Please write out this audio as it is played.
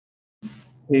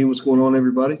Hey, what's going on,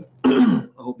 everybody? I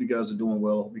hope you guys are doing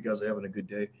well. I hope you guys are having a good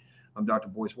day. I'm Dr.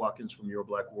 Boyce Watkins from Your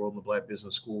Black World and the Black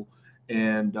Business School.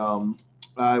 And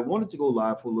I wanted to go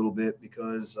live for a little bit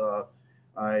because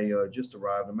I just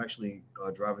arrived. I'm actually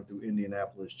driving through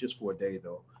Indianapolis just for a day,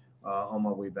 though, on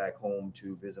my way back home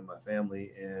to visit my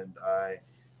family. And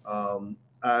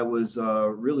I was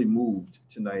really moved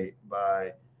tonight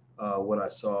by what I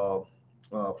saw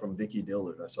from Vicky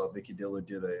Dillard. I saw Vicky Dillard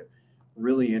did a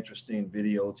really interesting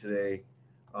video today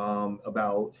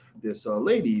about this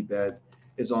lady that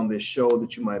is on this show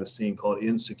that you might have seen called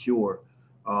Insecure.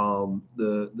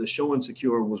 The show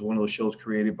Insecure was one of those shows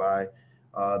created by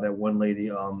that one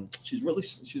lady. She's really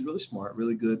smart,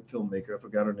 really good filmmaker. I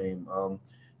forgot her name.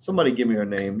 Somebody give me her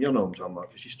name. You'll know what I'm talking about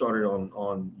because she started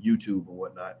on YouTube or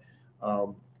whatnot.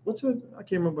 What's her? I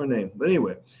can't remember her name. But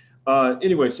anyway,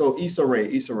 so Issa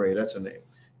Rae, that's her name.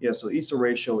 Yeah, so Issa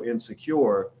Rae show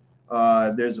Insecure.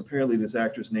 There's apparently this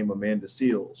actress named Amanda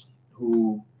Seales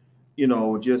who,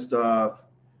 just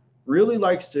really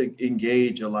likes to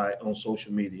engage a lot on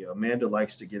social media. Amanda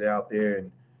likes to get out there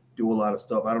and do a lot of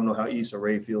stuff. I don't know how Issa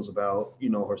Rae feels about,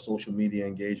 her social media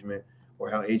engagement or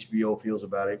how HBO feels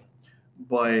about it.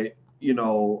 But,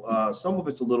 some of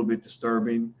it's a little bit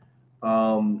disturbing,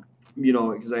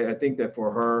 because I think that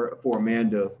for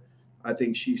Amanda, I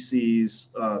think she sees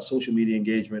social media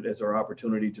engagement as her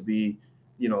opportunity to be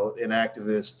an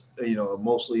activist,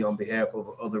 mostly on behalf of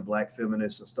other Black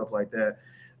feminists and stuff like that.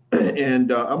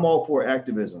 And I'm all for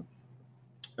activism.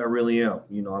 I really am.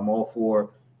 I'm all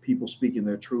for people speaking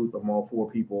their truth. I'm all for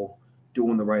people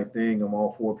doing the right thing. I'm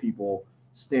all for people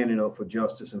standing up for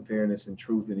justice and fairness and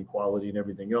truth and equality and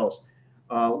everything else.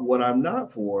 What I'm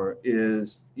not for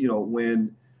is,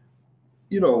 when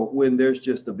there's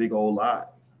just a big old lie,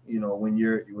 when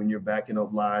you're backing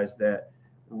up lies that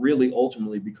really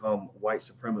ultimately become white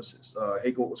supremacists.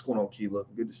 Hey, what's going on, Keela?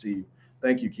 Good to see you.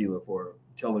 Thank you, Keela, for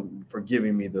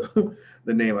giving me the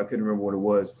the name. I couldn't remember what it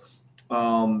was.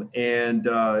 At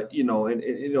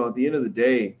the end of the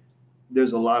day,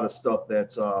 there's a lot of stuff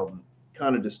that's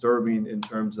kind of disturbing in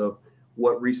terms of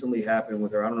what recently happened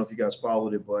with her. I don't know if you guys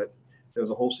followed it, but there's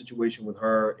a whole situation with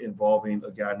her involving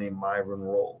a guy named Myron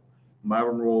Rolle.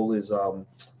 Myron Rolle is a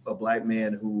Black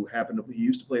man who he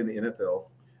used to play in the NFL.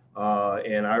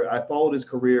 And I followed his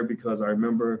career because I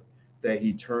remember that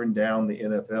he turned down the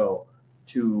NFL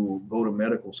to go to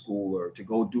medical school or to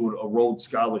go do a Rhodes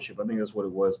Scholarship. I think that's what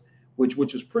it was, which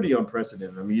was pretty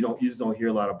unprecedented. I mean, you just don't hear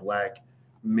a lot of Black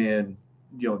men,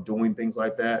 doing things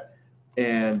like that.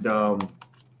 And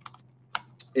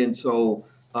so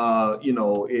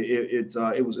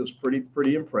it was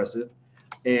pretty impressive.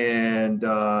 And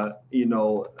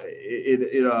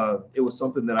it was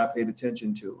something that I paid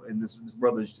attention to. And this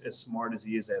brother, as smart as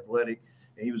he is athletic,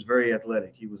 and he was very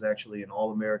athletic. He was actually an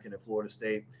All-American at Florida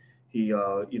State. He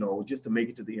just to make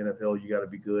it to the NFL, you got to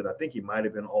be good. I think he might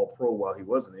have been All-Pro while he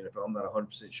was in the NFL. I'm not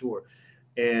 100% sure.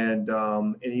 And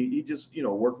he just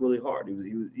worked really hard.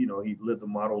 He lived a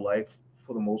model life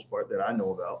for the most part that I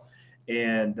know about.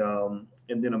 And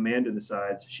then Amanda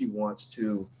decides she wants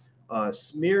to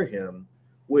smear him,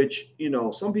 which,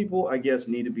 some people, I guess,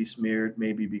 need to be smeared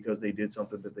maybe because they did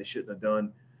something that they shouldn't have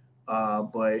done.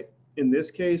 But in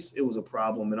this case, it was a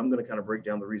problem. And I'm going to kind of break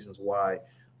down the reasons why.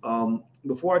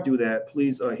 Before I do that,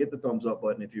 please hit the thumbs up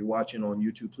button. If you're watching on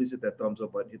YouTube, please hit that thumbs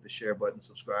up button, hit the share button,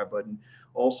 subscribe button.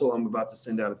 Also, I'm about to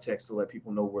send out a text to let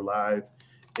people know we're live.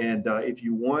 And if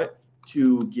you want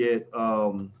to get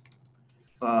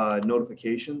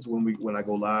notifications when I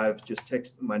go live, just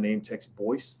text my name, text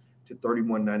Boyce to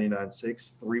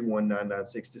 31996,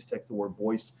 31996. Just text the word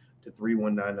Boyce to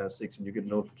 31996 and you get a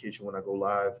notification when I go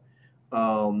live.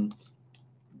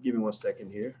 Give me 1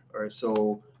 second here. All right,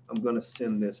 so I'm going to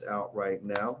send this out right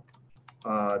now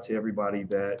to everybody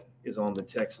that is on the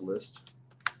text list.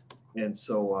 And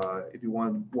so if you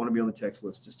want to be on the text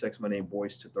list, just text my name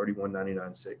Boyce to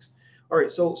 31996. All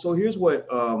right, so here's what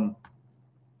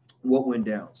went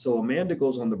down. So Amanda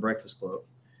goes on the Breakfast Club.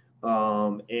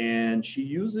 And she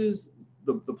uses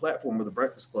the platform of the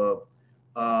Breakfast Club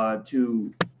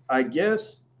to, I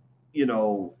guess,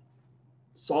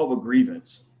 solve a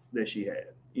grievance that she had.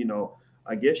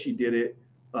 I guess she did it,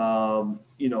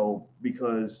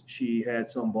 because she had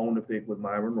some bone to pick with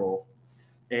Myron Rolle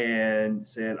and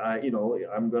said,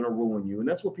 I'm going to ruin you. And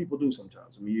that's what people do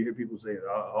sometimes. I mean, you hear people say,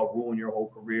 I'll ruin your whole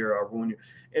career. I'll ruin you.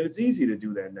 And it's easy to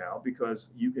do that now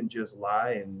because you can just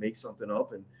lie and make something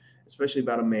up. And especially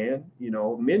about a man,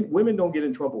 women don't get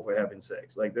in trouble for having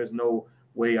sex. Like there's no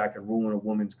way I can ruin a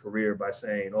woman's career by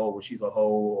saying, oh, well, she's a hoe,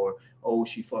 or, oh,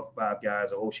 she fucked 5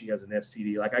 guys, or, oh, she has an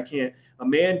STD. Like a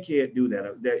man can't do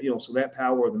that. So that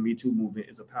power of the Me Too movement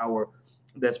is a power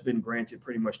that's been granted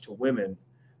pretty much to women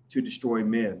to destroy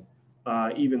men.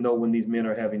 Even though when these men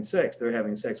are having sex, they're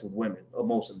having sex with women.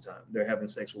 Most of the time, they're having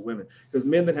sex with women, because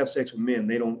men that have sex with men,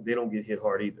 they don't get hit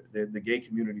hard either. The gay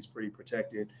community is pretty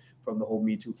protected from the whole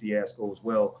Me Too fiasco as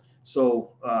well.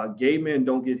 So gay men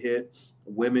don't get hit,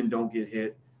 women don't get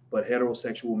hit, but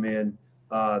heterosexual men,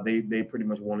 they pretty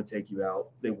much want to take you out.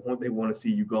 They want to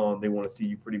see you gone. They want to see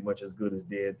you pretty much as good as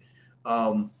dead.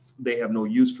 They have no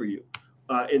use for you,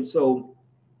 and so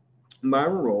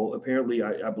Myron Rolle, apparently,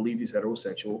 I believe he's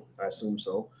heterosexual. I assume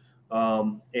so.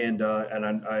 And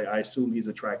I assume he's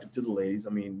attracted to the ladies. I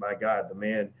mean, my God, the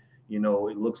man, it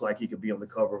looks like he could be on the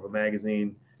cover of a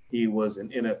magazine. He was an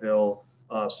NFL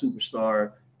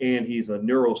superstar, and he's a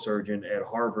neurosurgeon at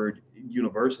Harvard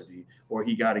University, or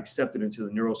he got accepted into the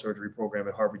neurosurgery program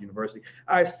at Harvard University.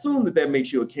 I assume that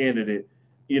makes you a candidate,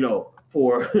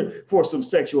 for for some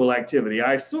sexual activity.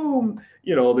 I assume,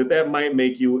 that might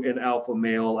make you an alpha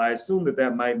male. I assume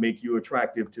that might make you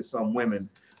attractive to some women,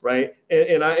 right?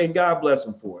 And God bless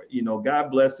him for it.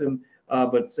 God bless him.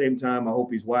 But at the same time, I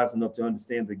hope he's wise enough to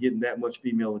understand that getting that much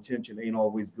female attention ain't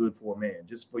always good for a man.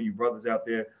 Just for you brothers out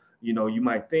there, you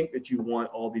might think that you want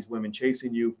all these women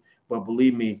chasing you, but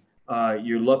believe me,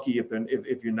 you're lucky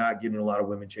if you're not getting a lot of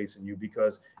women chasing you,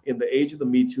 because in the age of the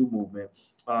Me Too movement,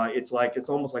 it's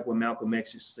almost like what Malcolm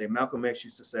X used to say. Malcolm X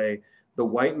used to say, the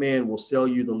white man will sell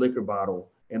you the liquor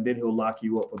bottle and then he'll lock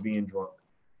you up for being drunk.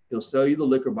 He'll sell you the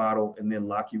liquor bottle and then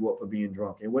lock you up for being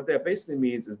drunk. And what that basically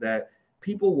means is that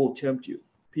people will tempt you.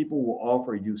 People will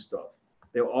offer you stuff.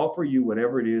 They'll offer you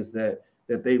whatever it is that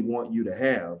they want you to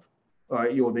have,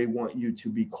 they want you to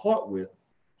be caught with,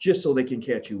 just so they can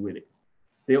catch you with it.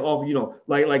 They all,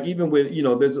 like even with,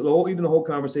 there's even the whole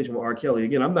conversation with R. Kelly.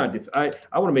 Again, I want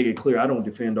to make it clear, I don't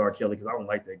defend R. Kelly because I don't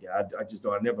like that guy. I just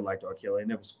don't. I never liked R. Kelly. I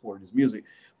never supported his music.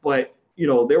 But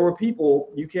there were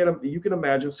people, you can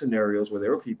imagine scenarios where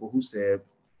there were people who said,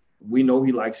 we know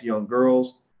he likes young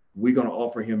girls. We're going to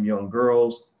offer him young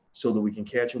girls so that we can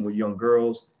catch him with young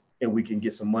girls and we can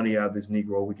get some money out of this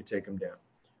Negro. We can take him down.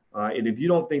 And if you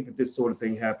don't think that this sort of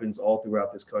thing happens all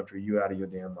throughout this country, you're out of your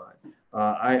damn mind.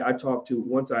 I talked to,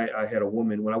 once I had a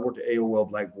woman, when I worked at AOL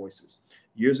Black Voices,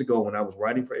 years ago when I was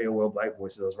writing for AOL Black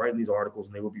Voices, I was writing these articles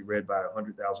and they would be read by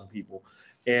 100,000 people.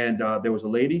 And there was a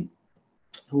lady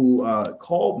who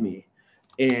called me,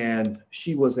 and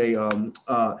she was I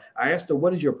asked her,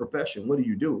 what is your profession? What do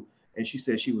you do? And she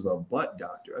said she was a butt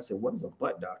doctor. I said, what is a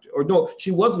butt doctor? Or no, she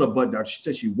wasn't a butt doctor. She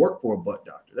said she worked for a butt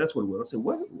doctor. That's what it was. I said,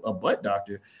 what, a butt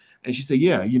doctor? And she said,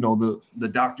 yeah, the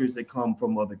doctors that come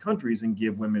from other countries and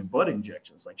give women butt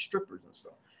injections, like strippers and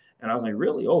stuff. And I was like,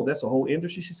 really? Oh, that's a whole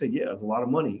industry? She said, yeah, there's a lot of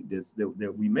money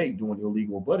that we make doing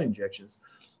illegal butt injections.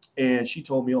 And she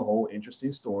told me a whole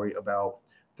interesting story about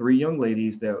 3 young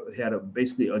ladies that had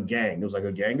basically a gang. It was like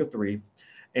a gang of 3.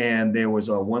 And there was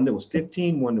one that was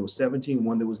 15, one that was 17,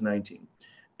 one that was 19.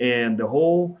 And the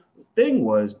whole thing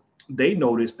was, they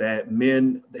noticed that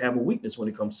men have a weakness when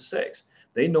it comes to sex.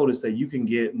 They noticed that you can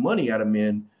get money out of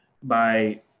men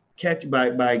by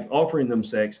offering them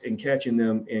sex and catching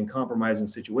them in compromising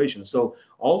situations. So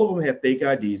all of them have fake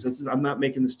IDs. I'm not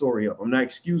making the story up. I'm not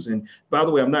excusing, by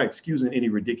the way, I'm not excusing any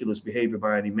ridiculous behavior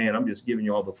by any man. I'm just giving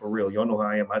you all the for real. Y'all know how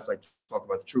I am. I just like to talk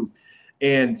about the truth.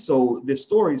 And so this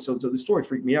story, so the story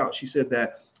freaked me out. She said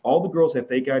that all the girls had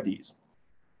fake IDs,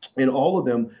 and all of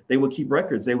them, they would keep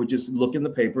records. They would just look in the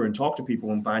paper and talk to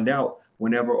people and find out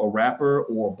whenever a rapper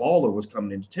or a baller was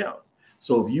coming into town.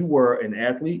 So if you were an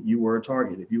athlete, you were a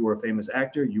target. If you were a famous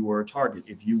actor, you were a target.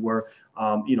 If you were,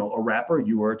 a rapper,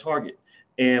 you were a target.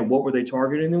 And what were they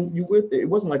targeting you with? It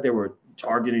wasn't like they were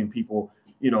targeting people,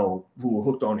 who were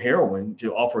hooked on heroin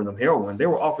to offer them heroin. They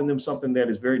were offering them something that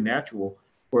is very natural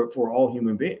for all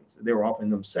human beings. They were offering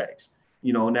them sex.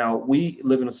 Now we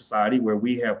live in a society where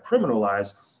we have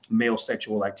criminalized male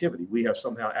sexual activity. We have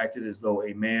somehow acted as though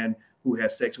a man who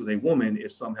has sex with a woman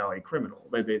is somehow a criminal.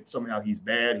 Like that somehow he's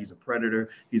bad, he's a predator,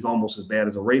 he's almost as bad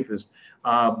as a rapist.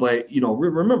 But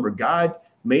remember, God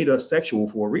made us sexual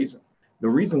for a reason. The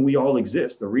reason we all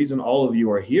exist, the reason all of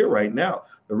you are here right now,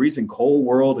 the reason Cold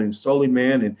World and Sully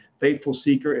Man and Faithful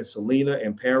Seeker and Selena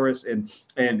and Paris and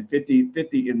 50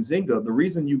 and Zynga, the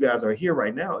reason you guys are here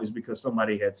right now is because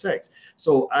somebody had sex.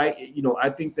 So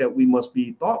I think that we must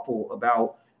be thoughtful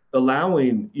about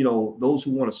allowing, those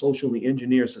who want to socially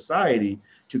engineer society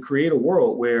to create a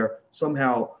world where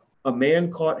somehow a man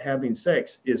caught having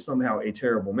sex is somehow a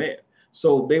terrible man.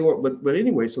 So they were, but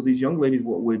anyway, so these young ladies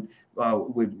would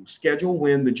schedule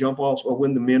when the jump offs or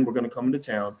when the men were going to come into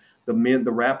town.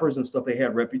 The rappers and stuff, they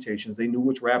had reputations. They knew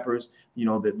which rappers,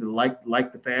 that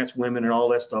like the fast women and all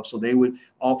that stuff. So they would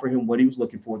offer him what he was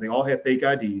looking for. They all had fake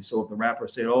IDs. So if the rapper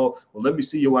said, "Oh, well, let me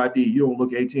see your ID. You don't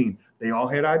look 18." They all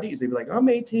had IDs. They'd be like, "I'm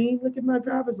 18. Look at my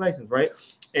driver's license," right?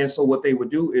 And so what they would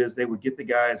do is they would get the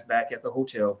guys back at the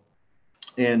hotel.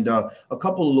 And a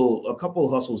couple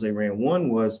of hustles they ran. One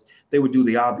was they would do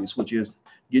the obvious, which is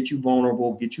get you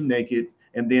vulnerable, get you naked,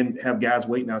 and then have guys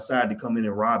waiting outside to come in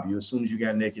and rob you. As soon as you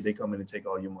got naked, they come in and take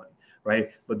all your money, right?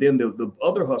 But then the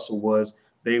other hustle was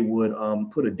they would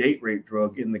put a date rape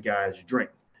drug in the guy's drink.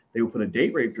 They would put a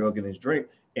date rape drug in his drink,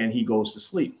 and he goes to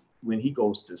sleep. When he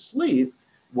goes to sleep,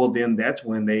 well, then that's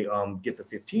when they get the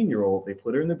 15-year-old, they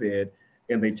put her in the bed,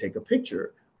 and they take a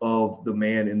picture of the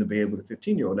man in the bed with a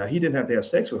 15-year-old. Now, he didn't have to have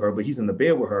sex with her, but he's in the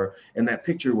bed with her, and that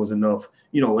picture was enough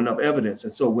evidence.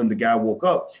 And so when the guy woke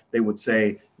up, they would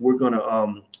say, "We're going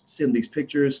to send these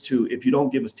pictures to, if you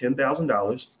don't give us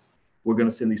 $10,000, we're going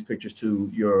to send these pictures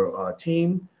to your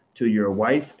team, to your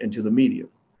wife, and to the media."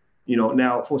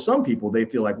 Now for some people, they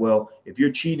feel like, well, if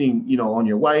you're cheating, on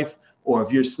your wife, or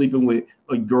if you're sleeping with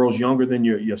girls younger than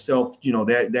yourself,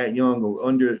 that young or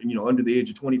under the age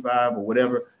of 25 or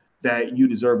whatever, that you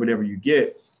deserve whatever you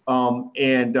get.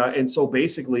 And so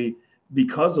basically,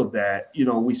 because of that,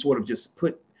 we sort of just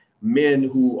put men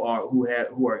who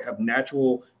have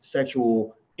natural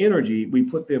sexual energy, we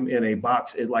put them in a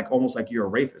box, almost like you're a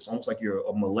rapist, almost like you're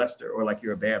a molester, or like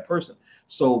you're a bad person.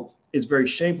 So it's very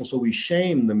shameful. So we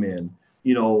shame the men,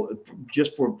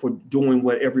 just for doing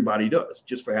what everybody does,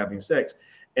 just for having sex.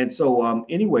 And so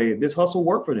anyway, this hustle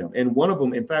worked for them. And one of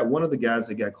them, in fact, one of the guys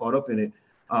that got caught up in it,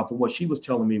 from what she was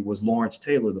telling me, was Lawrence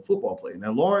Taylor, the football player.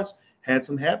 Now, Lawrence had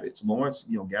some habits. Lawrence,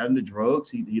 got into drugs.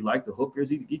 He liked the hookers.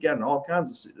 He got in all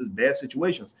kinds of bad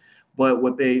situations. But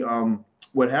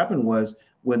what happened was,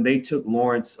 when they took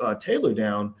Lawrence Taylor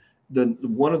down,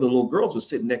 one of the little girls was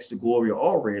sitting next to Gloria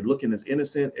Allred, looking as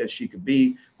innocent as she could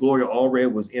be. Gloria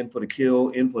Allred was in for the kill,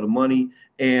 in for the money,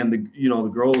 and the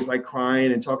girl was like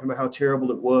crying and talking about how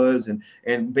terrible it was,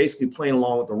 and basically playing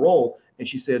along with the role. And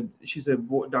she said,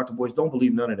 "Dr. Boyce, don't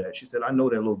believe none of that." She said, "I know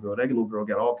that little girl. That little girl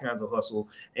got all kinds of hustle,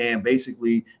 and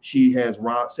basically she has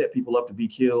set people up to be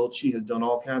killed. She has done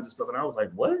all kinds of stuff." And I was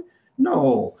like, "What?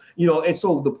 No." And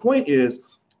so the point is,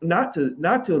 not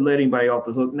to let anybody off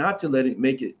the hook, not to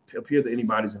make it appear that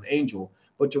anybody's an angel,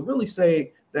 but to really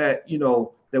say that,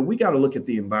 that we got to look at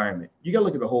the environment. You got to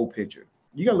look at the whole picture.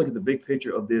 You got to look at the big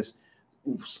picture of this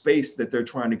space that they're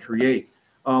trying to create.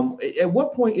 At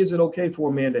what point is it okay for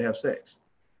a man to have sex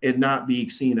and not be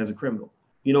seen as a criminal?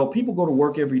 People go to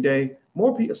work every day. A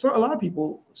lot of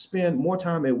people spend more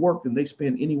time at work than they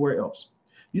spend anywhere else.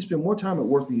 You spend more time at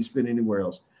work than you spend anywhere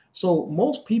else. So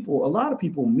a lot of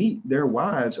people meet their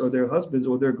wives or their husbands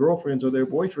or their girlfriends or their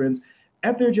boyfriends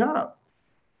at their job.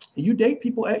 You date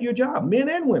people at your job, men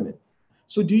and women.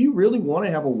 So do you really want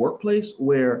to have a workplace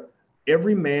where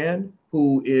every man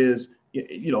who is,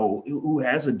 who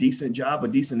has a decent job, a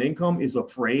decent income, is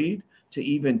afraid to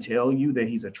even tell you that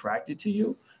he's attracted to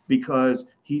you, because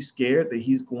he's scared that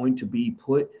he's going to be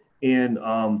put in,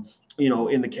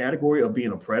 in the category of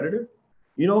being a predator?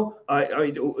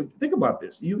 I think about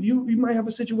this. You might have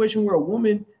a situation where a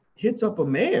woman hits up a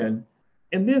man,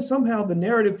 and then somehow the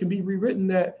narrative can be rewritten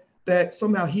that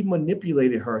somehow he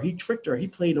manipulated her, he tricked her, he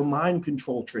played a mind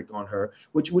control trick on her,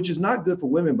 which is not good for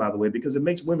women, by the way, because it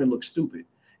makes women look stupid.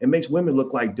 It makes women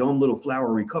look like dumb little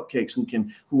flowery cupcakes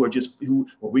who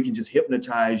we can just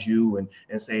hypnotize you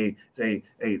and say,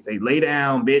 lay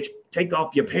down, bitch, take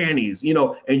off your panties,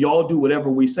 and y'all do whatever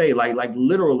we say, like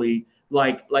literally.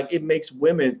 Like it makes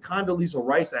women. Condoleezza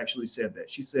Rice actually said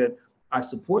that. She said, "I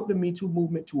support the Me Too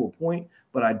movement to a point,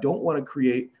 but I don't want to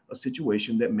create a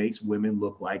situation that makes women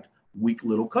look like weak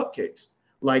little cupcakes."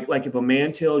 Like if a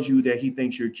man tells you that he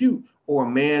thinks you're cute, or a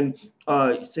man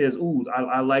says, "Ooh,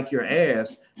 I like your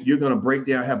ass," you're gonna break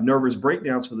down, have nervous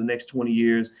breakdowns for the next 20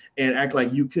 years, and act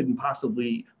like you couldn't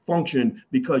possibly function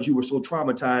because you were so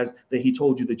traumatized that he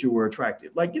told you that you were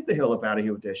attractive. Like, get the hell up out of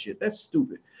here with that shit. That's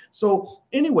stupid. So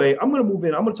anyway, I'm gonna move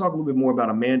in. I'm gonna talk a little bit more about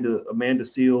Amanda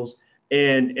Seales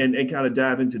and kind of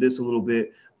dive into this a little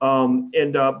bit.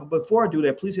 But before I do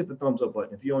that, please hit the thumbs up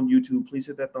button. If you're on YouTube, please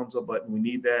hit that thumbs up button. We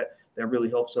need that. That really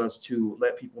helps us to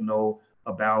let people know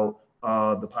about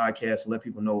the podcast and let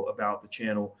people know about the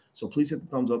channel. So please hit the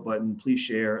thumbs up button. Please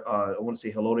share. I want to say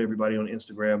hello to everybody on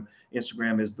Instagram.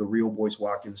 Instagram is the real Boyce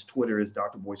Watkins. Twitter is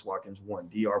Dr. Boyce Watkins 1,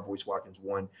 Dr. Boyce Watkins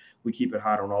 1. We keep it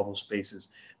hot on all those spaces.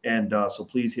 And so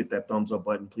please hit that thumbs up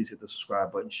button. Please hit the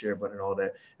subscribe button, share button, and all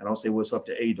that. And I'll say what's up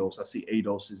to ADOS. I see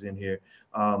ADOS is in here.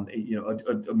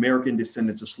 American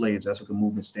Descendants of Slaves. That's what the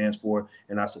movement stands for.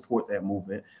 And I support that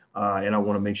movement. And I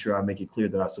want to make sure I make it clear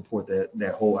that I support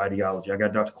that whole ideology. I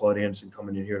got Dr. Claude Anderson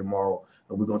coming in here tomorrow.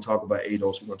 And we're going to talk about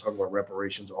ADOS. We're going to talk about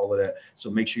reparations, all of that. So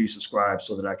make sure you subscribe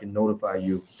so that I can notify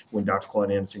you when Dr.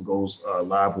 Claude Anderson goes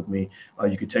live with me.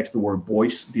 You can text the word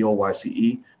Boyce,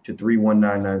 B-O-Y-C-E, to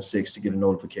 31996 to get a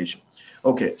notification.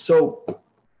 Okay, so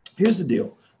here's the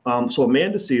deal. So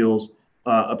Amanda Seales,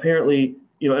 apparently,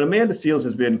 and Amanda Seales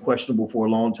has been questionable for a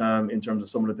long time in terms of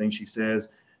some of the things she says.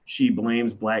 She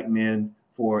blames black men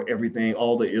for everything,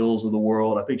 all the ills of the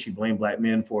world. I think she blamed black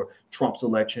men for Trump's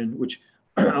election, which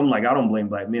I'm like, I don't blame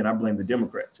black men. I blame the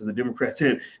Democrats. If the Democrats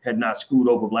had not screwed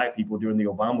over black people during the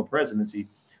Obama presidency,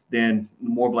 then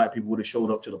more black people would have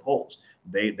showed up to the polls.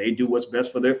 They do what's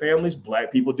best for their families.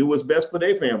 Black people do what's best for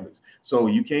their families. So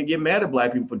you can't get mad at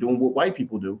black people for doing what white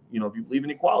people do. If you believe in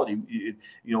equality,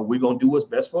 we're going to do what's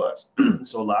best for us.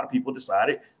 So a lot of people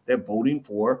decided that voting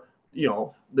for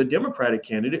the Democratic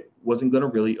candidate wasn't going to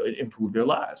really improve their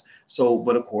lives. So,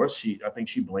 but of course, I think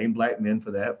she blamed black men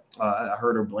for that. I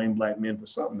heard her blame black men for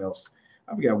something else.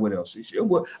 I forgot what else.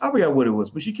 I forgot what it was,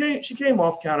 but she came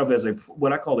off kind of as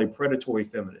what I call a predatory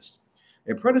feminist.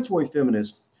 A predatory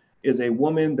feminist is a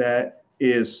woman that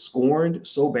is scorned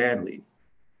so badly,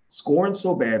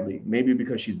 maybe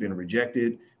because she's been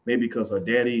rejected, maybe because her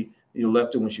daddy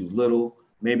left her when she was little,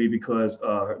 maybe because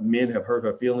men have hurt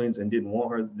her feelings and didn't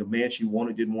want her, the man she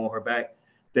wanted didn't want her back,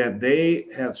 that they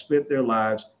have spent their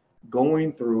lives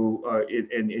going through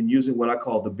and using what I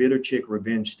call the bitter chick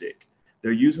revenge stick.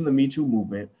 They're using the Me Too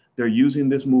movement. They're using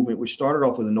this movement, which started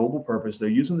off with a noble purpose. They're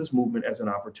using this movement as an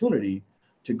opportunity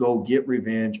to go get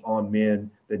revenge on men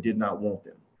that did not want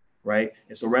them, right?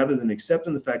 And so rather than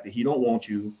accepting the fact that he don't want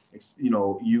you,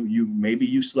 maybe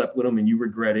you slept with him and you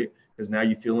regret it, because now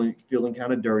you're feeling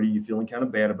kind of dirty, you're feeling kind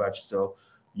of bad about yourself.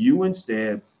 You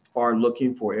instead are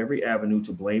looking for every avenue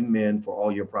to blame men for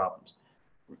all your problems.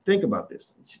 Think about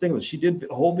this. She did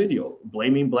a whole video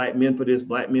blaming black men for this,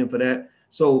 black men for that.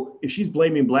 So if she's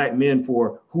blaming black men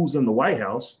for who's in the White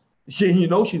House,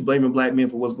 she's blaming black men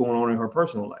for what's going on in her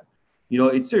personal life.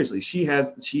 It's seriously,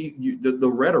 the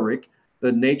rhetoric,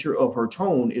 the nature of her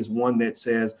tone is one that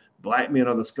says black men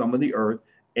are the scum of the earth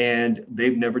and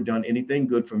they've never done anything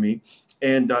good for me.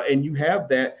 And you have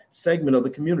that segment of the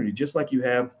community, just like you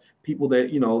have people that,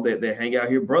 that hang out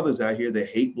here, brothers out here that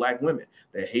hate black women,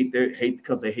 that hate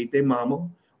because they hate their mama,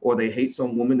 or they hate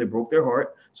some woman that broke their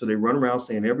heart. So they run around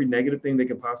saying every negative thing they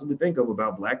can possibly think of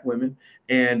about black women.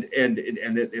 And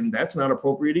that's not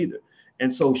appropriate either.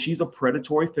 And so she's a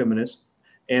predatory feminist.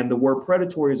 And the word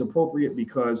predatory is appropriate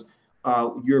because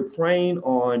you're preying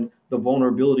on the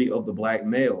vulnerability of the black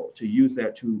male to use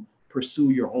that to pursue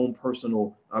your own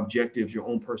personal objectives, your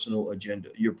own personal agenda.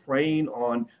 You're preying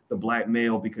on the black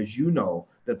male because you know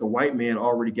that the white man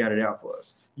already got it out for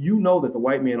us. You know that the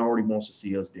white man already wants to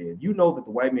see us dead. You know that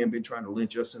the white man been trying to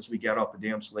lynch us since we got off the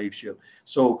damn slave ship.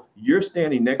 So you're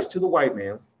standing next to the white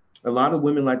man. A lot of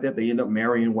women like that, they end up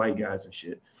marrying white guys and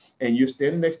shit. And you're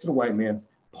standing next to the white man,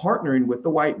 partnering with the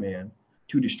white man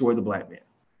to destroy the black man.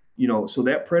 So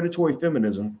that predatory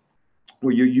feminism,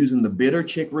 where you're using the bitter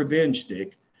chick revenge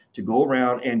stick to go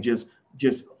around and just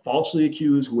falsely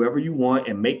accuse whoever you want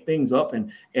and make things up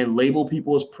and label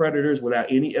people as predators without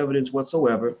any evidence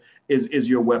whatsoever is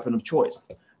your weapon of choice.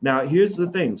 Now, here's the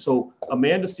thing. So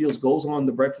Amanda Seales goes on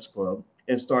The Breakfast Club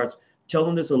and starts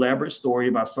telling this elaborate story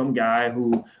about some guy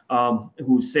who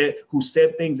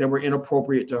said things that were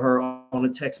inappropriate to her on a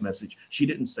text message. She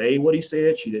didn't say what he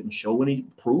said. She didn't show any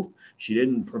proof. She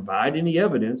didn't provide any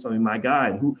evidence. I mean, my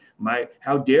God,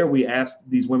 how dare we ask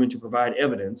these women to provide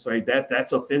evidence, right?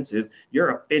 That's offensive. You're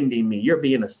offending me. You're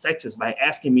being a sexist by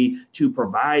asking me to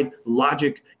provide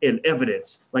logic and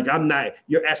evidence. Like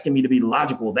you're asking me to be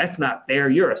logical. That's not fair.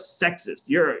 You're a sexist.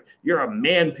 You're a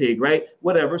man pig, right?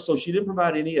 Whatever. So she didn't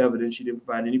provide any evidence. She didn't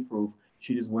provide any proof.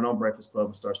 She just went on Breakfast Club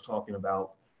and starts talking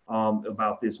about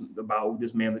this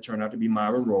man that turned out to be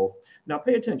Myron Rolle. Now,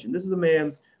 pay attention. This is a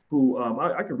man who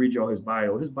I can read y'all his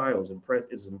bio. His bio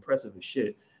is impressive as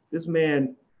shit. This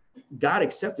man got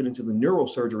accepted into the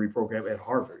neurosurgery program at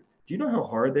Harvard. Do you know how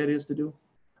hard that is to do?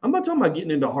 I'm not talking about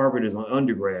getting into Harvard as an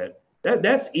undergrad.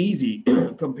 That's easy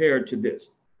compared to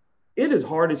this. It is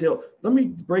hard as hell. Let me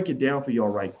break it down for y'all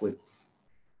right quick.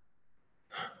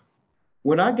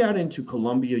 When I got into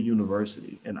Columbia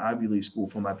University, an Ivy League school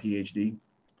for my PhD,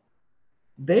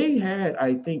 They had,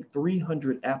 I think,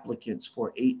 300 applicants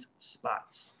for 8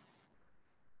 spots.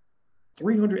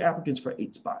 300 applicants for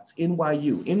 8 spots.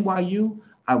 NYU,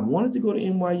 I wanted to go to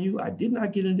NYU. I did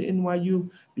not get into NYU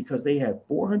because they had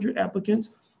 400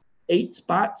 applicants, 8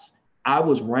 spots. I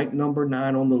was ranked number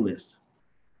 9 on the list.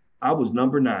 I was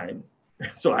number 9.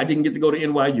 So I didn't get to go to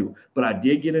NYU, but I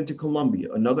did get into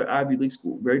Columbia, another Ivy League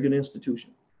school, very good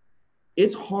institution.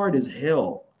 It's hard as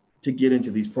hell to get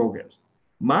into these programs.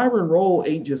 Myron Rolle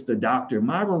ain't just a doctor.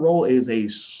 Myron Rolle is a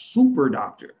super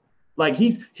doctor. Like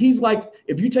he's like,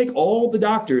 if you take all the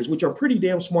doctors, which are pretty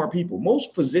damn smart people,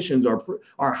 most physicians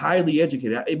are highly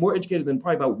educated, more educated than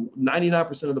probably about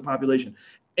 99% of the population.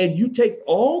 And you take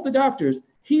all the doctors,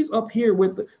 he's up here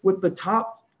with the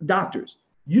top doctors.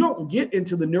 You don't get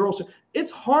into the neurosurgery.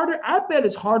 It's harder. I bet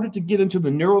it's harder to get into the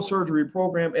neurosurgery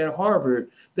program at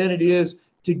Harvard than it is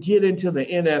to get into the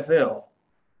NFL.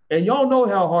 And y'all know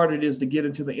how hard it is to get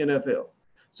into the NFL.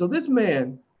 So this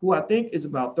man, who I think is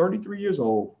about 33 years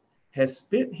old, has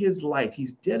spent his life,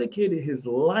 he's dedicated his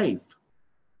life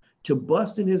to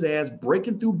busting his ass,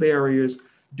 breaking through barriers,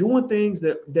 doing things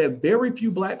that very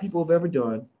few Black people have ever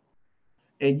done.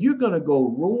 And you're gonna go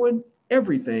ruin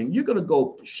everything. You're gonna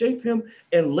go shape him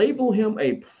and label him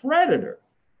a predator.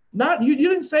 Not you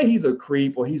didn't say he's a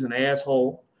creep or he's an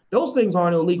asshole. Those things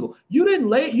aren't illegal. You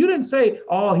didn't say,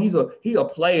 oh, he's a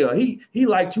player. He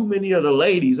like too many of the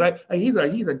ladies, right? He's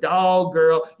a dog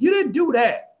girl. You didn't do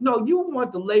that. No, you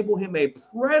want to label him a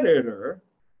predator,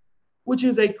 which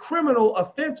is a criminal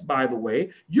offense, by the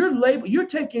way. You're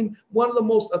taking one of the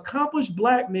most accomplished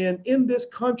Black men in this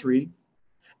country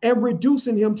and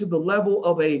reducing him to the level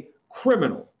of a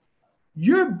criminal.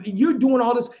 You're doing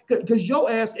all this because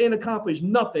your ass ain't accomplished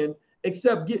nothing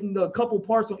except getting a couple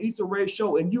parts on Issa Rae's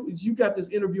show, and you got this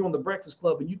interview on the Breakfast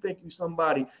Club, and you think you're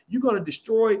somebody. You're going to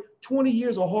destroy 20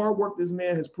 years of hard work this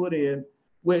man has put in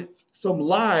with some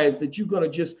lies that you're going to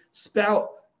just spout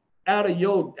out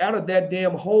of that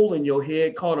damn hole in your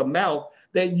head called a mouth,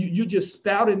 that you just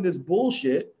spouting this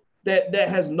bullshit that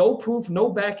has no proof,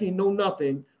 no backing, no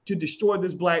nothing, to destroy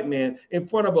this Black man in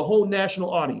front of a whole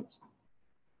national audience.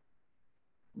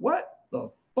 What the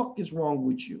fuck is wrong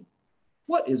with you?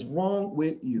 What is wrong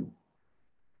with you?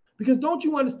 Because don't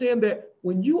you understand that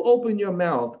when you open your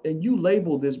mouth and you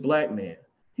label this Black man,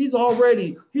 he's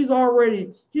already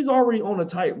on a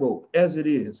tightrope as it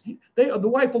is. The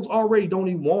white folks already don't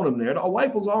even want him there. The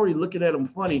white folks already looking at him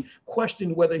funny,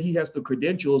 questioning whether he has the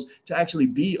credentials to actually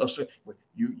be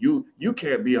you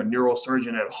can't be a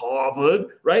neurosurgeon at Harvard,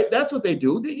 right? That's what they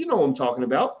do. You know what I'm talking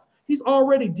about. He's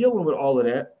already dealing with all of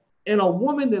that. And a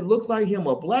woman that looks like him,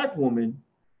 a Black woman,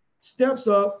 steps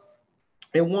up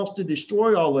and wants to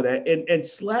destroy all of that and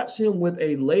slaps him with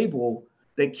a label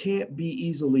that can't be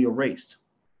easily erased.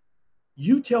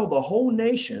 You tell the whole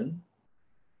nation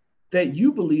that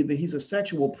you believe that he's a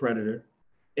sexual predator,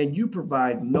 and you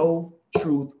provide no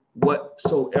truth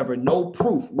whatsoever, no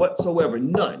proof whatsoever,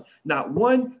 none, not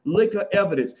one lick of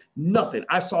evidence, nothing.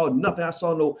 I saw nothing. I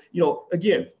saw no,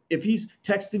 again, if he's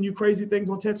texting you crazy things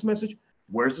on text message,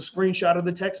 where's the screenshot of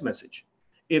the text message?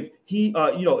 If he,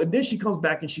 and then she comes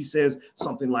back and she says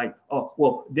something like, oh,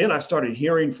 well, then I started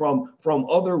hearing from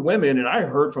other women, and I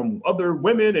heard from other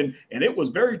women, and it was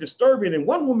very disturbing. And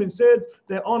one woman said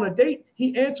that on a date,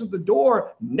 he answered the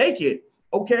door naked.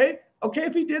 Okay,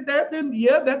 if he did that, then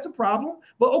yeah, that's a problem.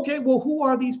 But okay, well, who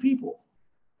are these people?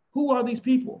 Who are these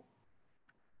people?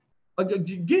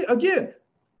 Again,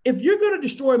 if you're going to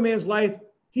destroy a man's life,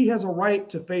 he has a right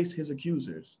to face his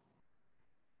accusers.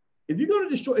 If you're going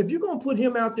to put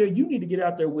him out there, you need to get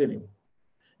out there with him.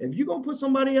 If you're going to put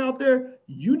somebody out there,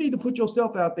 you need to put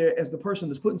yourself out there as the person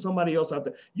that's putting somebody else out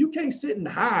there. You can't sit and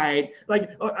hide like,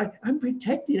 I'm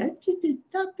protected. I'm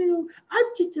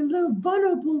just a little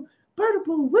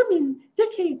vulnerable women. They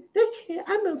can't,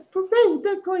 I'm afraid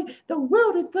the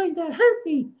world is going to hurt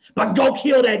me. But go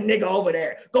kill that nigga over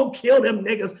there. Go kill them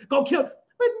niggas.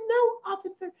 But no,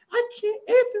 officer, I can't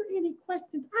answer any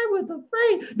questions. I was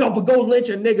afraid. No, but go lynch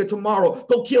a nigga tomorrow.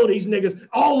 Go kill these niggas,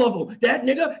 all of them. That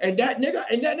nigga and that nigga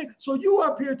and that nigga. So you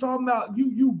up here talking about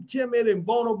you timid and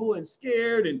vulnerable and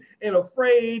scared and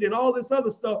afraid and all this other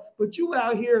stuff, but you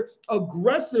out here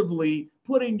aggressively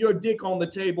putting your dick on the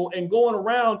table and going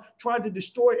around trying to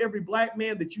destroy every Black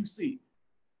man that you see.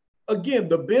 Again,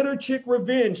 the bitter chick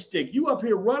revenge stick. You up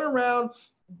here running around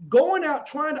going out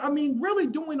really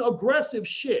doing aggressive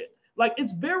shit. Like,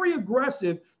 it's very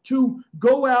aggressive to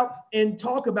go out and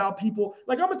talk about people.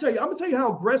 Like, I'm gonna tell you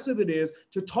how aggressive it is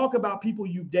to talk about people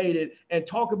you dated and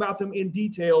talk about them in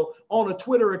detail on a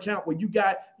Twitter account where you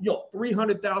got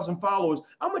 300,000 followers.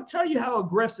 I'm gonna tell you how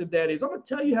aggressive that is. I'm gonna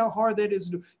tell you how hard that is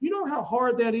to do. You know how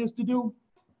hard that is to do?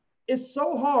 It's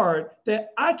so hard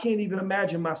that I can't even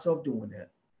imagine myself doing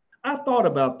that. I thought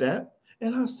about that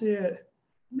and I said,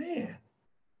 man,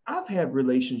 I've had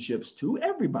relationships too.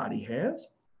 Everybody has.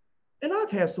 And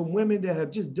I've had some women that have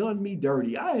just done me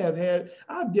dirty. I've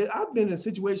been in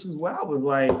situations where I was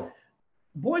like,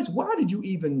 Boyce, why did you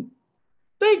even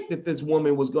think that this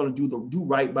woman was going to do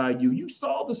right by you? You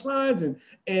saw the signs,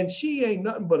 and she ain't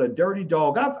nothing but a dirty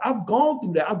dog. I've gone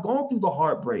through that. I've gone through the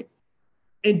heartbreak.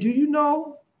 And do you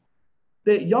know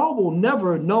that y'all will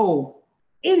never know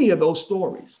any of those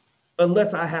stories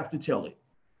unless I have to tell it?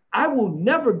 I will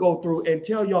never go through and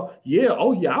tell y'all, yeah,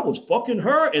 oh yeah, I was fucking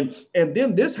her, and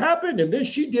then this happened, and then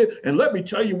she did, and let me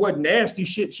tell you what nasty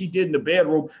shit she did in the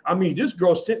bedroom. I mean, this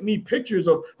girl sent me pictures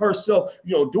of herself,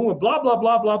 doing blah blah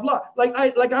blah blah blah. Like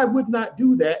I would not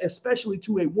do that, especially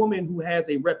to a woman who has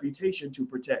a reputation to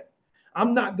protect.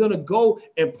 I'm not gonna go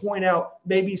and point out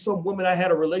maybe some woman I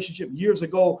had a relationship years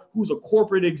ago who's a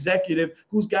corporate executive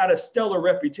who's got a stellar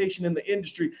reputation in the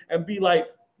industry and be like,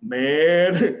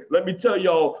 man, let me tell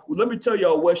y'all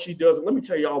what she does. And let me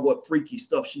tell y'all what freaky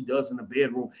stuff she does in the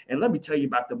bedroom. And let me tell you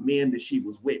about the men that she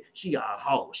was with. She a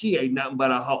hoe. She ain't nothing but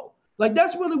a hoe. Like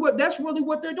that's really what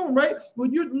they're doing, right? Well,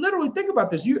 you literally think about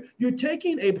this. You're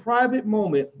taking a private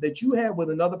moment that you had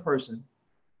with another person,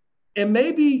 and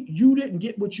maybe you didn't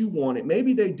get what you wanted.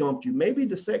 Maybe they dumped you. Maybe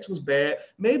the sex was bad.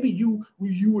 Maybe you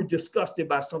were disgusted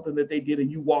by something that they did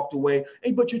and you walked away.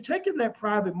 But you're taking that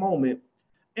private moment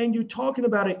and you're talking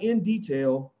about it in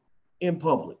detail in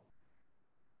public.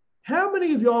 How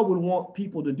many of y'all would want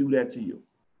people to do that to you?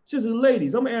 Just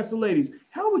ladies, I'm gonna ask the ladies,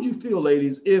 how would you feel,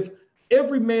 ladies, if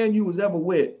every man you was ever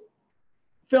with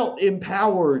felt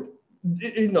empowered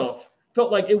enough,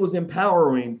 felt like it was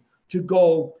empowering to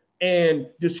go and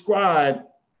describe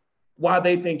why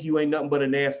they think you ain't nothing but a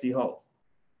nasty hoe,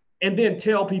 and then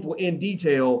tell people in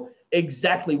detail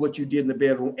exactly what you did in the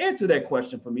bedroom? Answer that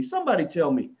question for me. Somebody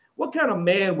tell me. What kind of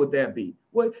man would that be?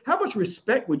 How much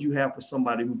respect would you have for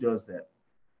somebody who does that?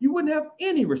 You wouldn't have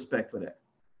any respect for that.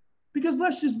 Because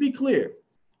let's just be clear.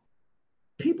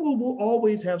 People will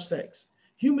always have sex.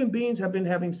 Human beings have been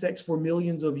having sex for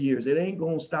millions of years. It ain't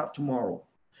going to stop tomorrow.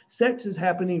 Sex is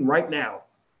happening right now.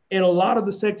 And a lot of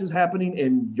the sex is happening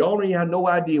and y'all don't have no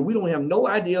idea. We don't have no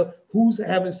idea who's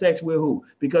having sex with who,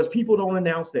 because people don't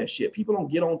announce that shit. People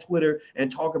don't get on Twitter and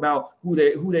talk about who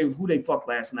they fucked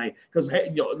last night. Because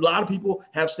a lot of people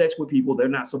have sex with people they're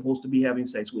not supposed to be having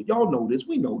sex with. Y'all know this.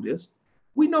 We know this.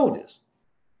 We know this.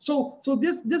 So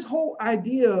this whole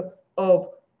idea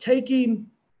of taking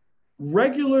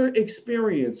regular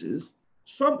experiences,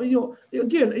 something,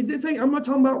 again, I'm not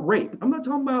talking about rape. I'm not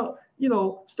talking about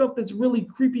stuff that's really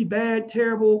creepy, bad,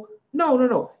 terrible.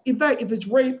 No. In fact, if it's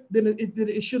rape, then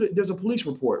it should. There's a police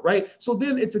report, right? So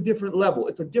then it's a different level.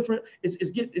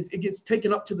 It gets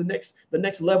taken up to the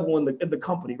next level in the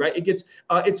company, right?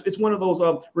 It's one of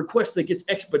those requests that gets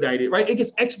expedited, right? It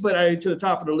gets expedited to the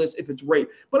top of the list if it's rape.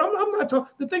 But I'm not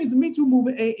talking. The thing is, the Me Too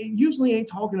movement usually ain't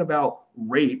talking about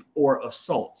rape or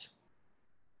assault.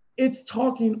 It's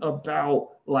talking about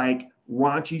like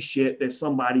raunchy shit that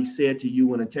somebody said to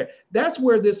you in a text. That's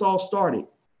where this all started.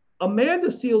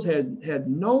 Amanda Seals had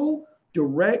no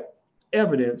direct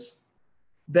evidence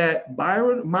that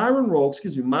Myron Rolle,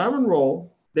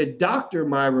 that Dr.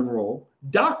 Myron Rolle,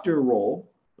 Dr. Rolle,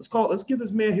 let's give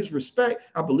this man his respect.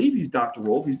 I believe he's Dr.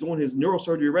 Rolle. If he's doing his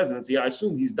neurosurgery residency, I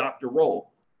assume he's Dr.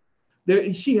 Rolle.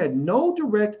 She had no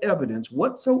direct evidence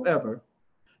whatsoever,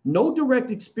 no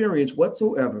direct experience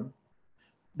whatsoever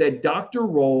that Dr.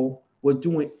 Rolle was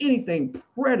doing anything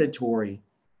predatory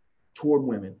toward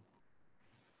women.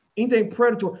 Anything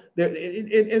predatory.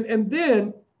 And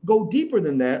then go deeper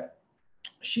than that.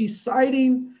 She's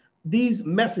citing these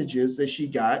messages that she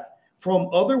got from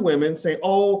other women saying,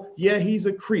 oh, yeah, he's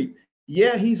a creep.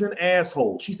 Yeah, he's an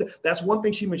asshole. She said, that's one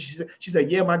thing she mentioned. She said,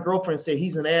 yeah, my girlfriend said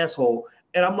he's an asshole.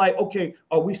 And I'm like, okay,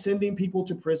 are we sending people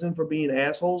to prison for being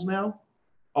assholes now?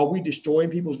 Are we destroying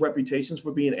people's reputations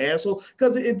for being assholes?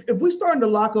 Because if we're starting to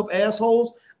lock up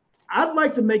assholes, I'd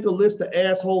like to make a list of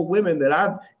asshole women that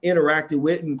I've interacted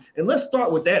with, and let's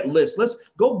start with that list. Let's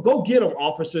go get them,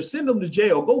 officers. Send them to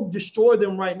jail. Go destroy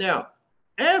them right now.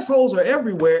 Assholes are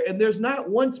everywhere, and there's not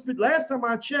one. Last time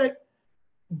I checked,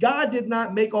 God did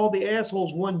not make all the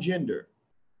assholes one gender.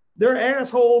 There are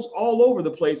assholes all over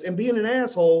the place, and being an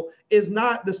asshole is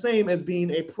not the same as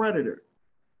being a predator.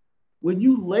 When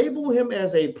you label him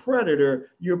as a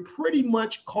predator, you're pretty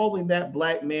much calling that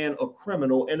black man a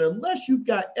criminal. And unless you've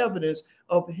got evidence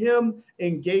of him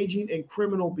engaging in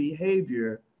criminal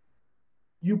behavior,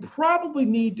 you probably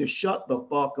need to shut the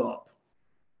fuck up.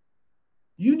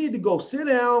 You need to go sit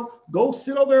down, go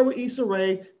sit over there with Issa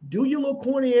Rae, do your little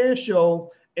corny ass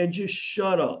show, and just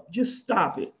shut up. Just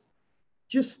stop it.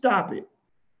 Just stop it.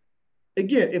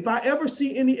 Again, if I ever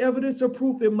see any evidence or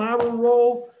proof that Myron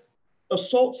Rolle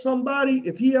assaults somebody,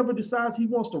 if he ever decides he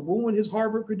wants to ruin his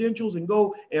Harvard credentials and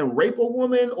go and rape a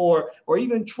woman or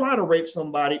even try to rape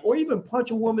somebody or even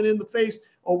punch a woman in the face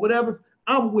or whatever,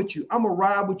 I'm with you. I'm going to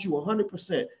ride with you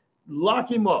 100%.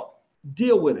 Lock him up.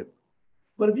 Deal with him.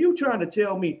 But if you're trying to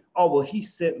tell me, oh, well, he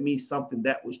sent me something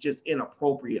that was just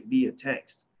inappropriate via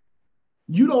text,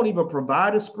 you don't even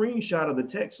provide a screenshot of the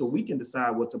text so we can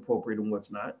decide what's appropriate and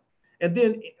what's not. And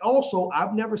then also,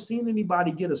 I've never seen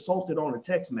anybody get assaulted on a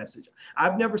text message.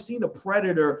 I've never seen a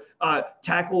predator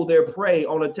tackle their prey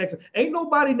on a text. Ain't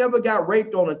nobody never got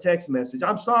raped on a text message.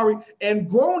 I'm sorry. And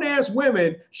grown ass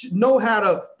women should know how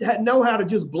to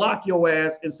just block your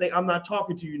ass and say, I'm not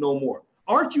talking to you no more.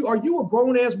 Are you a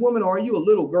grown ass woman or are you a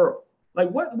little girl? Like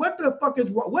what the fuck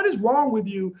is wrong? What is wrong with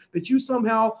you that you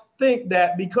somehow think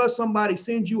that because somebody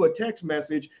sends you a text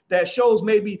message that shows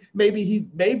maybe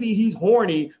he's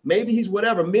horny, maybe he's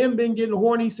whatever. Men been getting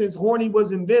horny since horny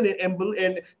was invented, and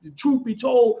the truth be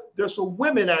told, there's some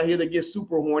women out here that get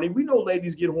super horny. We know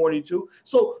ladies get horny too.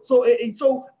 So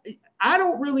I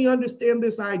don't really understand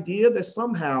this idea that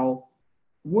somehow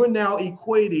we're now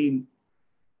equating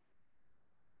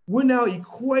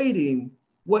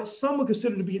what some would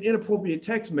consider to be an inappropriate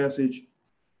text message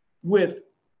with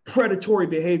predatory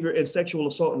behavior and sexual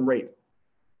assault and rape.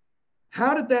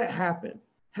 How did that happen?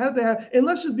 And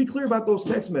let's just be clear about those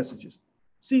text messages.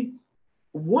 See,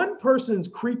 one person's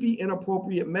creepy,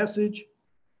 inappropriate message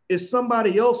is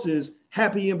somebody else's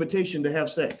happy invitation to have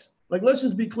sex. Like, let's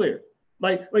just be clear.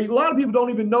 Like a lot of people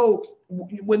don't even know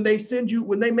when they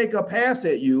make a pass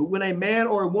at you, when a man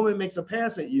or a woman makes a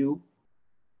pass at you,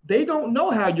 they don't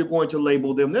know how you're going to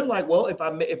label them. They're like, well,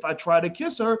 if I try to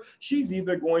kiss her, she's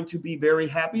either going to be very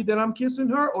happy that I'm kissing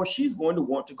her or she's going to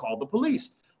want to call the police.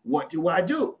 What do I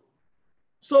do?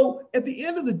 So at the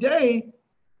end of the day,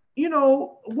 you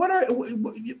know,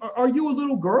 are you a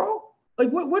little girl? Like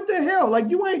what the hell? Like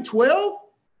you ain't 12?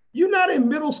 You're not in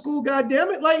middle school,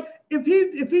 goddammit. Like if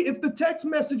the text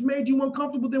message made you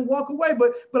uncomfortable, then walk away.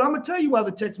 But I'm gonna tell you why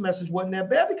the text message wasn't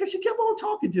that bad, because she kept on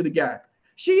talking to the guy.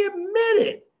 She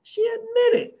admitted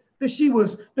that she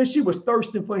was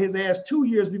thirsting for his ass 2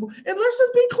 years before. And let's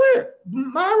just be clear,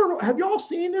 Myron, have y'all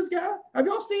seen this guy? Have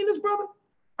y'all seen this brother?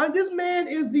 This man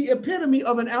is the epitome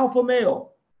of an alpha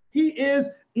male. He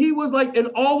was like an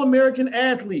all-American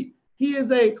athlete. He's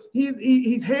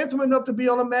handsome enough to be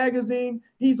on a magazine.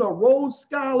 He's a Rhodes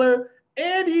Scholar,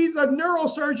 and he's a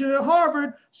neurosurgeon at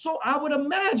Harvard. So I would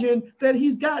imagine that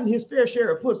he's gotten his fair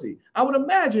share of pussy. I would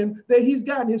imagine that he's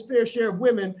gotten his fair share of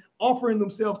women offering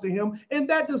themselves to him. And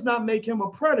that does not make him a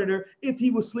predator if he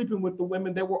was sleeping with the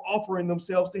women that were offering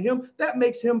themselves to him. That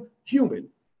makes him human.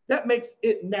 That makes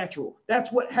it natural.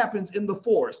 That's what happens in the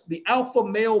forest. The alpha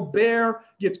male bear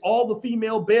gets all the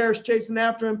female bears chasing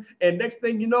after him. And next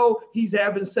thing you know, he's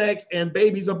having sex and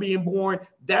babies are being born.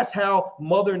 That's how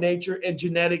Mother Nature and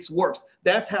genetics works.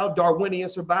 That's how Darwinian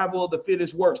survival of the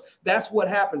fittest works. That's what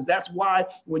happens. That's why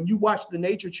when you watch the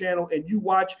Nature Channel and you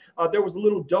watch, there was a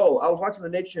little doe. I was watching the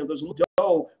Nature Channel. There's a little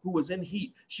doe who was in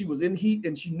heat. She was in heat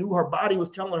and she knew her body was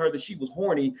telling her that she was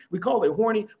horny. We call it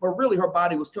horny, but really her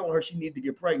body was telling her she needed to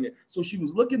get pregnant. So she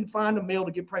was looking to find a male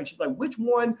to get pregnant. She's like, which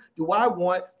one do I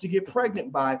want to get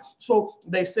pregnant by? So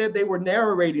they said they were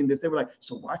narrating this. They were like,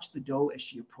 so watch the doe as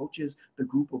she approaches the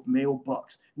group of male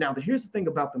bucks. Now, here's the thing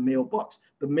about the male bucks.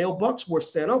 The male bucks were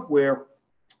set up where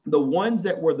the ones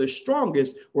that were the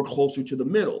strongest were closer to the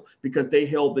middle because they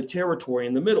held the territory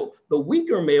in the middle. The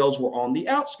weaker males were on the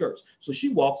outskirts. So she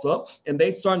walks up and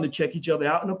they starting to check each other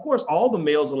out. And of course, all the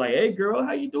males are like, hey, girl,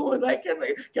 how you doing? Like,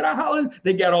 can I holler?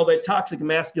 They got all that toxic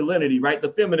masculinity, right?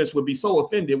 The feminists would be so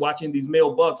offended watching these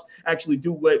male bucks actually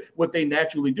do what they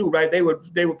naturally do, right? They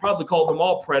would probably call them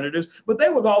all predators, but they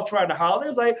was all trying to holler.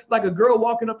 It was like a girl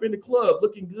walking up in the club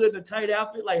looking good in a tight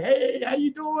outfit, like, hey, how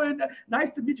you doing?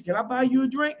 Nice to meet you. Can I buy you a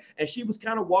drink? And she was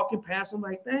kind of walking past him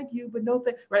like, thank you, but no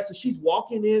thank. Right. So she's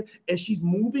walking in and she's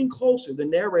moving closer. The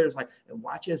narrator's like, and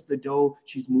watch as the doe,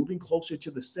 she's moving closer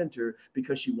to the center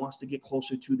because she wants to get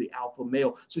closer to the alpha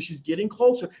male. So she's getting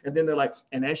closer. And then they're like,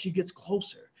 and as she gets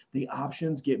closer, the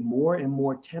options get more and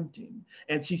more tempting.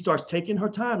 And she starts taking her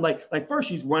time. Like first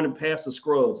she's running past the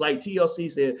scrubs. Like TLC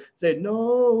said,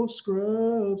 no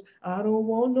scrubs. I don't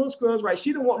want no scrubs, right?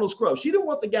 She didn't want no scrubs. She didn't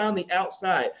want the guy on the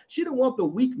outside. She didn't want the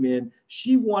weak men.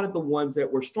 She wanted the ones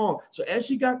that were strong. So as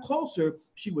she got closer,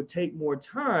 she would take more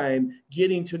time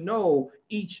getting to know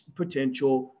each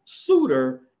potential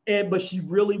suitor. But she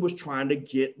really was trying to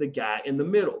get the guy in the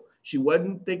middle. She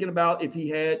wasn't thinking about if he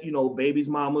had, babies,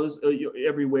 mamas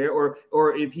everywhere,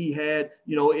 or if he had,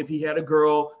 if he had a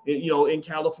girl, in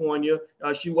California.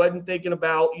 She wasn't thinking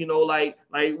about,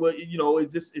 what,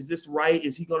 is this right?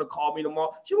 Is he going to call me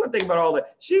tomorrow? She wasn't thinking about all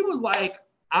that. She was like,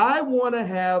 I want to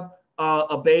have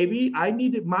a baby. I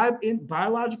needed my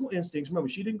biological instincts. Remember,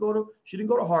 she didn't go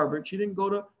to Harvard. She didn't go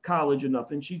to college or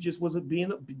nothing. She just was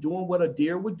doing what a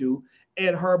deer would do.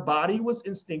 And her body was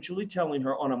instinctually telling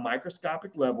her on a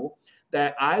microscopic level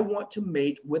that I want to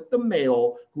mate with the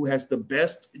male who has the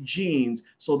best genes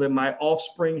so that my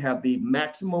offspring have the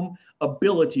maximum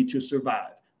ability to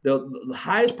survive. The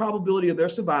highest probability of their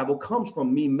survival comes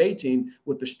from me mating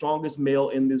with the strongest male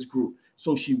in this group.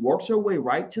 So she works her way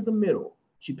right to the middle.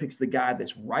 She picks the guy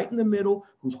that's right in the middle,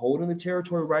 who's holding the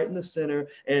territory right in the center,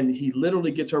 and he literally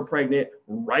gets her pregnant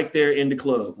right there in the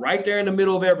club, right there in the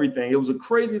middle of everything. It was the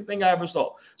craziest thing I ever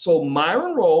saw. So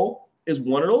Myron Rolle is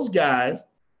one of those guys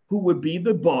who would be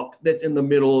the buck that's in the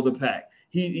middle of the pack.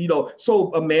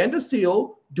 So Amanda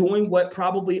Seale doing what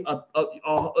probably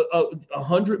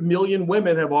 100 million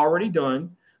women have already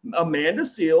done. Amanda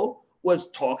Seale was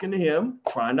talking to him,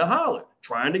 trying to holler,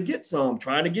 trying to get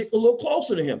trying to get a little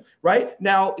closer to him, right?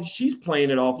 Now, she's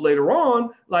playing it off later on.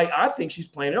 Like, I think she's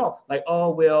playing it off. Like, oh,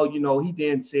 well, he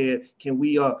then said, can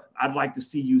we, I'd like to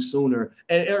see you sooner.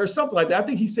 Or something like that. I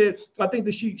think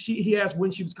that he asked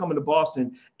when she was coming to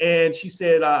Boston. And she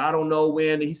said, I don't know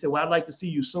when. And he said, well, I'd like to see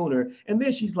you sooner. And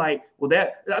then she's like, well,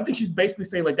 I think she's basically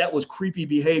saying like that was creepy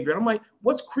behavior. And I'm like,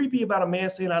 what's creepy about a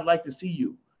man saying, I'd like to see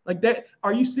you? Like that,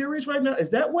 are you serious right now? Is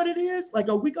that what it is? Like,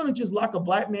 are we going to just lock a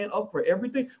black man up for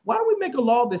everything? Why don't we make a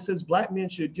law that says black men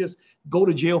should just go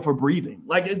to jail for breathing?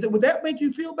 Like, would that make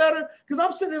you feel better? Because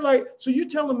I'm sitting there like, so you're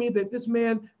telling me that this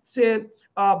man said,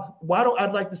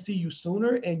 I'd like to see you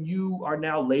sooner, and you are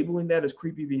now labeling that as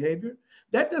creepy behavior?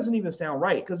 That doesn't even sound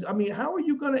right. Because I mean, how are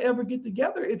you going to ever get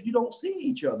together if you don't see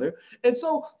each other? And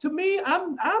so to me,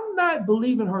 I'm not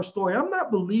believing her story. I'm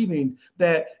not believing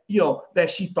that,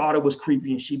 that she thought it was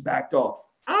creepy and she backed off.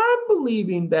 I'm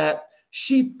believing that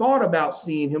she thought about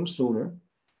seeing him sooner.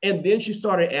 And then she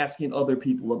started asking other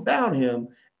people about him.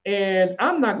 And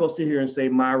I'm not going to sit here and say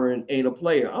Myron ain't a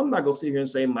player. I'm not going to sit here and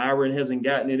say Myron hasn't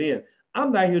gotten it in.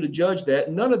 I'm not here to judge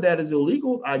that. None of that is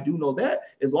illegal. I do know that.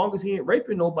 As long as he ain't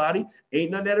raping nobody,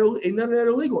 ain't none of that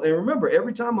illegal. And remember,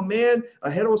 every time a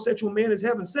heterosexual man is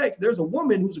having sex, there's a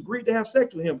woman who's agreed to have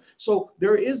sex with him. So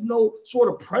there is no sort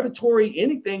of predatory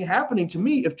anything happening to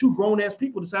me if two grown-ass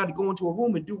people decide to go into a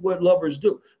room and do what lovers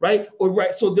do, right?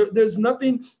 So there's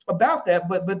nothing about that.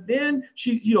 But then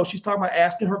she's talking about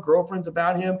asking her girlfriends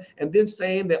about him and then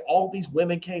saying that all these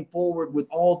women came forward with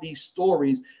all these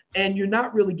stories. And you're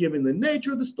not really giving the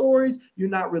nature of the stories. You're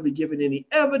not really giving any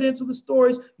evidence of the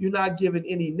stories. You're not giving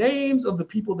any names of the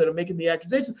people that are making the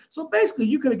accusations. So basically,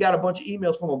 you could have got a bunch of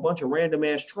emails from a bunch of random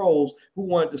ass trolls who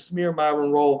wanted to smear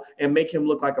Myron Rolle and make him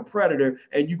look like a predator.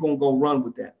 And you're going to go run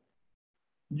with that.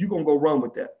 You're going to go run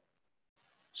with that.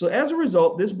 So as a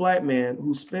result, this black man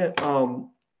who spent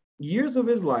years of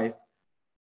his life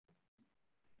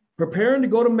preparing to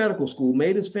go to medical school,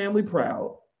 made his family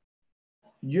proud,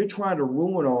 you're trying to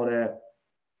ruin all that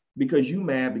because you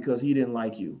mad because he didn't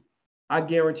like you. I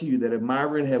guarantee you that if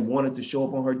Myron had wanted to show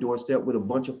up on her doorstep with a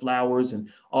bunch of flowers and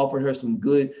offered her some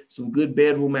good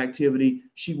bedroom activity,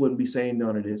 she wouldn't be saying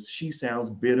none of this. She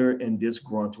sounds bitter and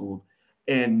disgruntled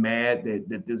and mad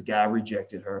that this guy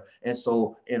rejected her. And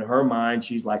so in her mind,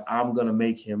 she's like, I'm going to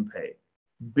make him pay.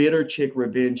 Bitter chick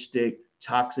revenge stick,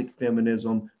 toxic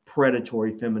feminism,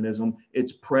 predatory feminism.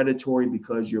 It's predatory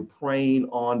because you're preying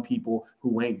on people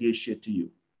who ain't did shit to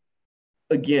you.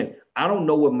 Again, I don't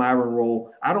know Myron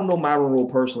Rolle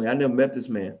personally. I never met this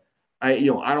man. I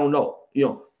don't know,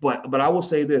 but I will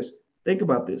say this. Think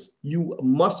about this. You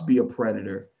must be a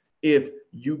predator if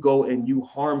you go and you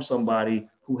harm somebody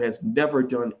who has never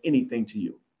done anything to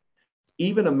you.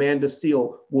 Even Amanda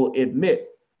Seale will admit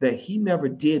that he never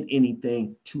did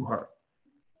anything to her.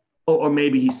 Or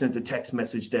maybe he sent a text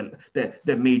message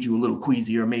that made you a little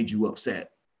queasy or made you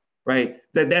upset, right?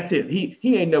 That's it.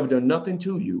 He ain't never done nothing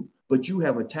to you, but you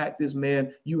have attacked this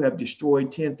man. You have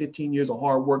destroyed 10, 15 years of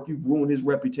hard work. You've ruined his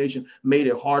reputation, made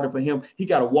it harder for him. He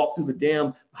got to walk through the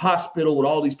damn hospital with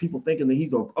all these people thinking that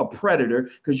he's a predator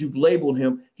because you've labeled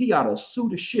him. He ought to sue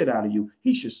the shit out of you.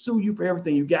 He should sue you for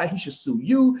everything you got. He should sue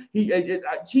you. He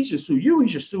should sue you. He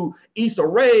should sue Issa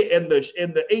Rae and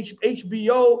the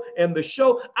HBO and the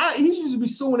show. He should just be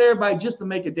suing everybody just to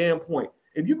make a damn point.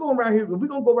 If we're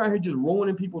gonna go around here just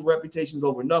ruining people's reputations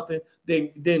over nothing,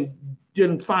 then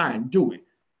fine, do it.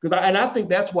 I think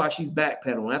that's why she's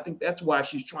backpedaling. I think that's why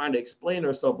she's trying to explain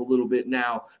herself a little bit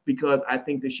now, because I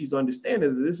think that she's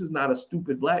understanding that this is not a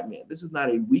stupid black man. This is not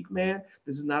a weak man.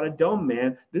 This is not a dumb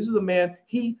man. This is a man.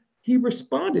 He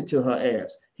responded to her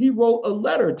ass. He wrote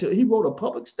a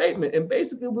public statement and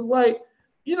basically was like,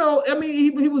 I mean,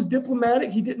 he was diplomatic.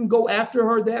 He didn't go after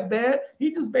her that bad.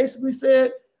 He just basically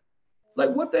said, like,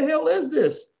 what the hell is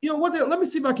this? Let me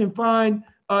see if I can find,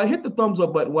 hit the thumbs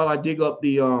up button while I dig up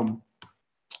the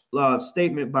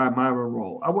statement by Myron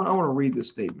Rolle. I want to read this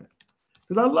statement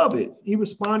because I love it. He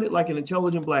responded like an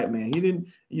intelligent black man. He didn't,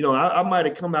 I might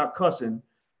have come out cussing,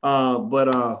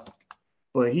 but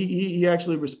he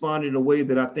actually responded in a way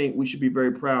that I think we should be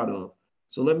very proud of.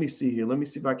 So let me see here. Let me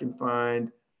see if I can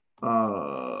find,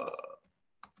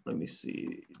 let me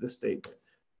see the statement.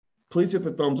 Please hit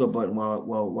the thumbs up button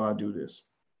while I do this.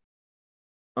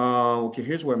 Okay,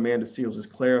 here's where Amanda Seals is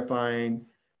clarifying.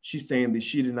 She's saying that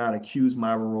she did not accuse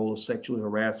Myron Rolle of sexually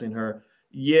harassing her.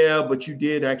 Yeah, but you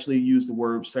did actually use the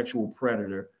word sexual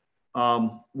predator,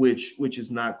 which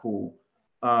is not cool.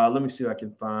 Let me see if I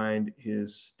can find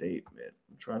his statement.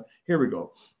 Here we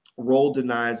go. Rolle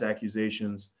denies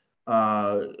accusations,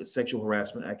 sexual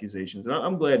harassment accusations. And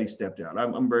I'm glad he stepped out.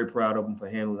 I'm very proud of him for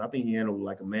handling it. I think he handled it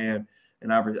like a man,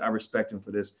 and I respect him for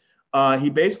this.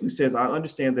 He basically says, I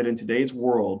understand that in today's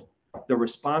world, the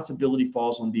responsibility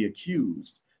falls on the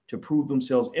accused to prove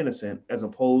themselves innocent, as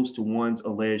opposed to one's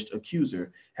alleged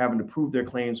accuser having to prove their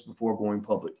claims before going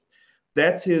public.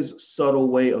 That's his subtle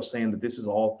way of saying that this is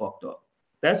all fucked up.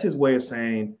 That's his way of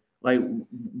saying, like,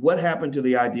 what happened to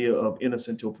the idea of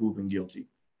innocent till proven guilty?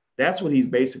 That's what he's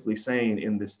basically saying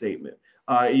in this statement.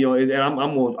 And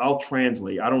I'll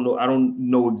translate. I don't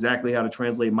know exactly how to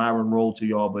translate Myron Rolle to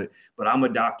y'all, but I'm a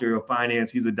doctor of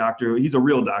finance. He's a doctor. He's a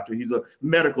real doctor. He's a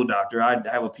medical doctor. I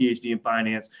have a PhD in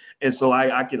finance, and so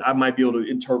I might be able to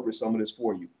interpret some of this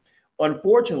for you.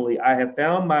 Unfortunately, I have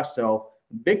found myself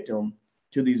victim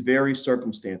to these very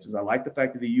circumstances. I like the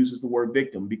fact that he uses the word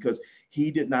victim, because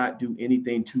he did not do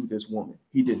anything to this woman.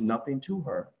 He did nothing to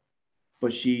her,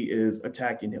 but she is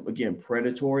attacking him. Again,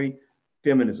 predatory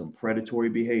feminism, predatory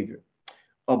behavior.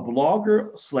 A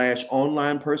blogger /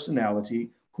 online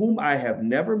personality whom I have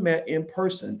never met in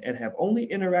person and have only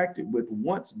interacted with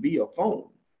once via phone.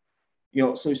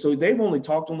 So they've only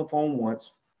talked on the phone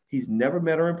once. He's never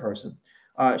met her in person.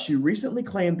 She recently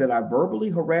claimed that I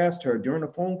verbally harassed her during a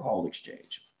phone call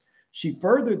exchange. She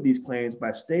furthered these claims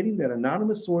by stating that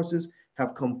anonymous sources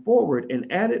have come forward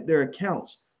and added their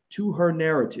accounts to her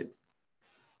narrative.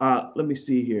 Let me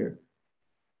see here.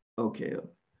 Okay,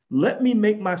 let me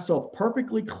make myself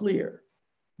perfectly clear.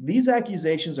 These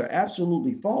accusations are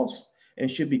absolutely false and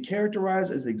should be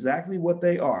characterized as exactly what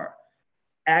they are: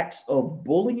 acts of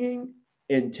bullying,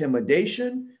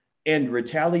 intimidation, and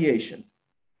retaliation.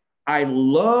 I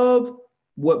love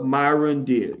what Myron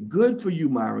did. Good for you,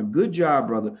 Myron. Good job,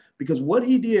 brother. Because what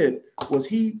he did was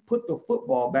he put the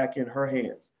football back in her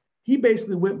hands. He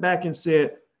basically went back and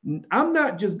said, I'm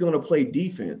not just going to play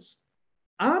defense.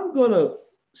 I'm going to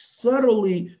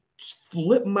subtly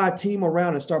flip my team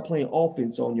around and start playing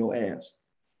offense on your ass.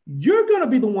 You're going to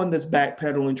be the one that's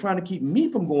backpedaling, trying to keep me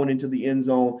from going into the end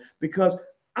zone, because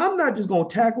I'm not just going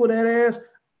to tackle that ass.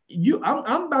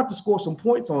 I'm about to score some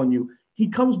points on you. He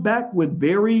comes back with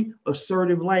very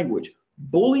assertive language: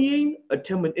 bullying,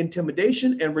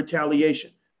 intimidation, and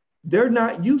retaliation. They're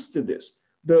not used to this.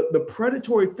 The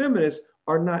predatory feminists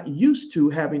are not used to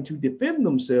having to defend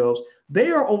themselves.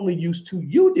 They are only used to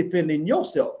you defending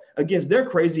yourself against their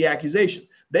crazy accusation.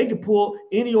 They can pull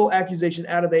any old accusation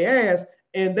out of their ass,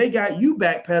 and they got you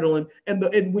backpedaling.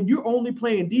 And when you're only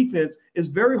playing defense, it's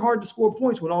very hard to score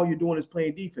points when all you're doing is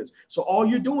playing defense. So all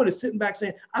you're doing is sitting back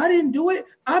saying, I didn't do it.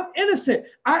 I'm innocent.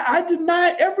 I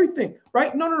deny everything,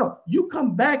 right? No. You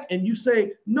come back and you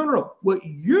say, no. What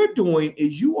you're doing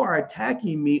is you are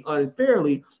attacking me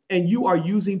unfairly, and you are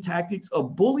using tactics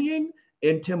of bullying,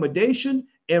 intimidation,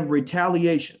 and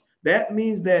retaliation. That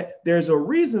means that there's a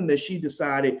reason that she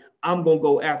decided, I'm going to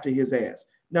go after his ass.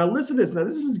 Now listen to this. Now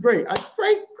this is great.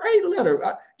 Great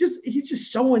letter. He's just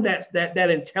showing that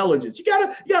intelligence. You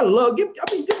gotta love. Give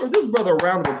this brother a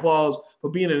round of applause for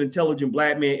being an intelligent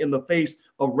black man in the face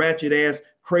of ratchet ass,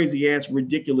 crazy ass,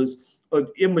 ridiculous,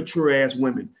 immature ass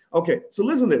women. Okay, so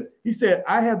listen to this. He said,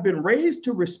 I have been raised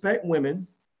to respect women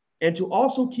and to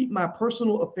also keep my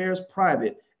personal affairs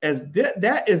private, as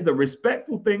that is the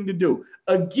respectful thing to do.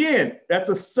 Again, that's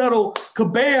a subtle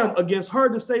kabam against her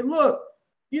to say, look,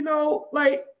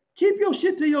 like, keep your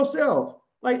shit to yourself.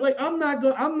 Like I'm not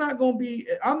gonna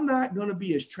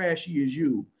be as trashy as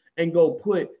you and go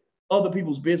put other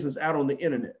people's business out on the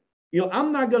internet. He's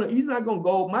not gonna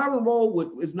go, Myron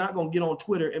Rolle is not gonna get on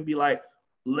Twitter and be like,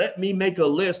 let me make a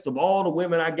list of all the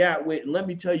women I got with, and let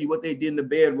me tell you what they did in the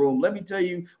bedroom. Let me tell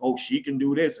you, oh, she can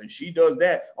do this and she does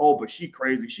that. Oh, but she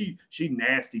crazy. She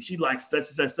nasty. She likes such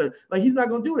and such, such. Like, he's not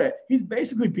gonna do that. He's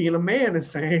basically being a man and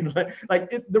saying,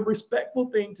 the respectful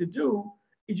thing to do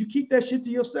is you keep that shit to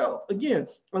yourself. Again,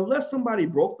 unless somebody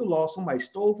broke the law, somebody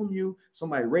stole from you,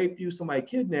 somebody raped you, somebody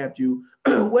kidnapped you,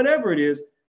 whatever it is,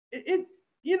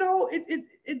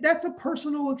 that's a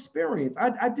personal experience. I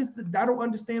don't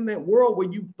understand that world where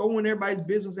you throwing everybody's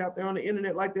business out there on the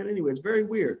internet like that anyway. It's very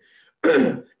weird.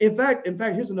 in fact,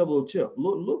 here's another little tip.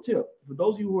 Little tip for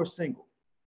those of you who are single,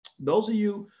 those of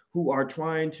you who are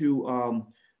trying to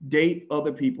date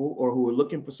other people or who are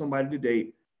looking for somebody to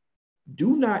date,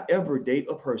 do not ever date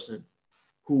a person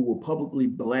who will publicly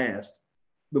blast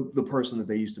the person that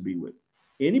they used to be with.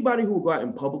 Anybody who will go out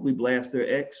and publicly blast their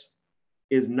ex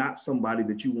is not somebody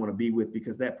that you want to be with,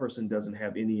 because that person doesn't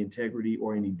have any integrity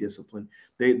or any discipline.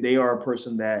 They are a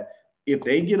person that if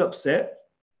they get upset,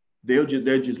 they'll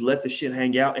just let the shit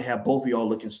hang out and have both of y'all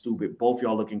looking stupid, both of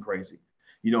y'all looking crazy.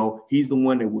 He's the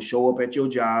one that will show up at your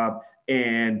job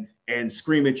and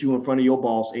scream at you in front of your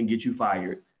boss and get you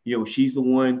fired. She's the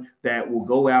one that will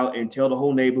go out and tell the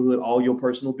whole neighborhood all your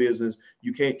personal business.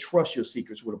 You can't trust your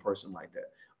secrets with a person like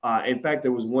that. In fact,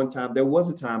 there was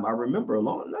a time I remember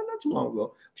not too long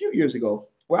ago, a few years ago,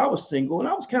 where I was single and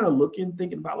I was kind of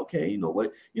thinking about, okay,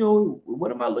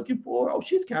 what am I looking for? Oh,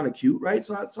 she's kind of cute, right?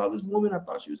 So I saw this woman, I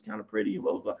thought she was kind of pretty,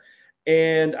 blah, blah, blah.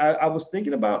 And I was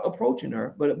thinking about approaching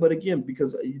her, but again,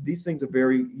 because these things you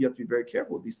have to be very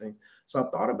careful with these things. So I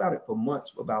thought about it for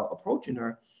months about approaching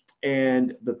her.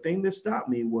 And the thing that stopped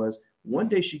me was one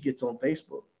day she gets on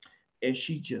Facebook and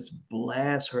she just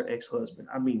blasts her ex-husband.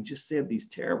 I mean, just said these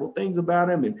terrible things about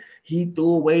him, and he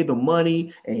threw away the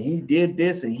money, and he did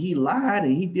this, and he lied,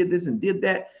 and he did this and did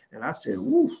that. And I said,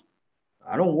 "Woof,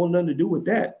 I don't want nothing to do with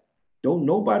that. Don't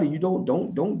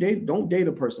date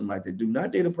a person like that. Do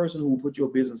not date a person who will put your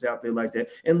business out there like that."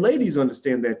 And ladies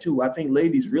understand that too. I think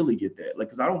ladies really get that,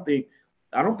 because I don't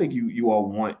think you all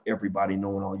want everybody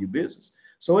knowing all your business.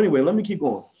 So anyway, let me keep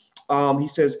going. He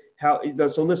says,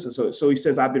 so he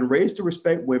says, I've been raised to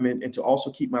respect women and to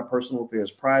also keep my personal affairs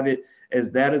private,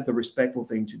 as that is the respectful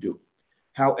thing to do.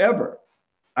 However,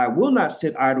 I will not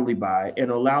sit idly by and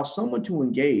allow someone to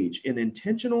engage in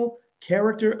intentional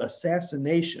character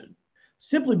assassination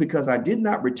simply because I did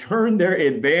not return their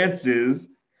advances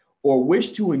or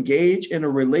wish to engage in a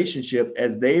relationship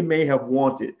as they may have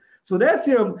wanted. So that's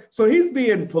him. So he's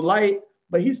being polite,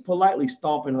 but he's politely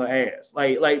stomping her ass.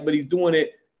 But he's doing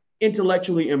it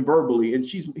intellectually and verbally, and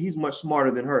he's much smarter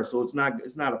than her, so it's not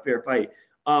a fair fight.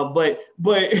 But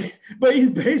he's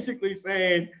basically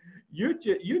saying you're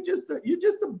just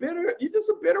a bitter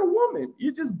woman.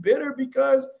 You're just bitter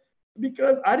because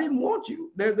I didn't want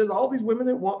you. There's all these women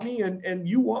that want me, and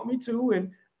you want me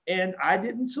too, and I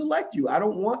didn't select you. I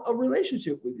don't want a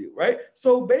relationship with you, right?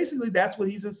 So basically, that's what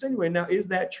he's insinuating. Now, is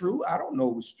that true? I don't know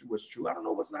what's true. I don't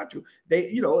know what's not true.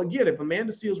 Again, if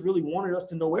Amanda Seales really wanted us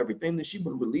to know everything, then she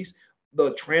would release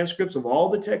the transcripts of all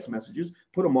the text messages,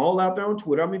 put them all out there on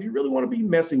Twitter. I mean, if you really want to be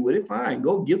messy with it, fine.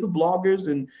 Go give the bloggers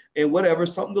and whatever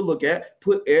something to look at.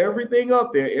 Put everything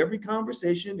up there, every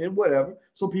conversation and whatever,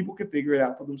 so people can figure it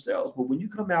out for themselves. But when you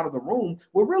come out of the room,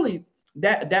 well, really,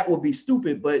 that would be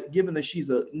stupid, but given that she's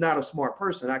not a smart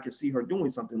person, I can see her doing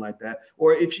something like that.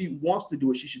 Or if she wants to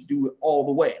do it, she should do it all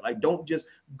the way. Like, don't just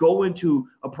go into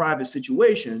a private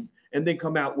situation and then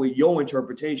come out with your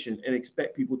interpretation and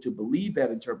expect people to believe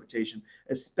that interpretation,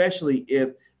 especially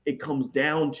if it comes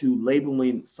down to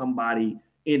labeling somebody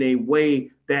in a way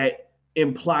that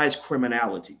implies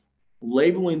criminality,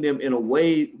 labeling them in a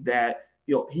way that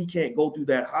he can't go through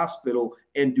that hospital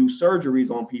and do surgeries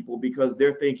on people because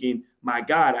they're thinking, my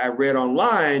God, I read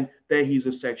online that he's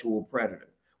a sexual predator,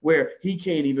 where he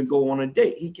can't even go on a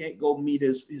date. He can't go meet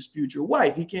his future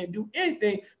wife. He can't do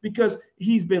anything because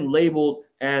he's been labeled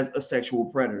as a sexual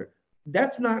predator.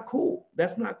 That's not cool.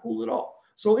 That's not cool at all.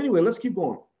 So anyway, let's keep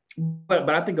going. But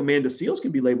I think Amanda Seales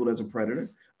can be labeled as a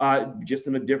predator, just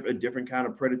in a different kind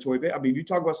of predatory way. I mean, you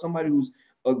talk about somebody who's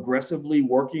aggressively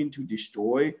working to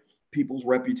destroy people's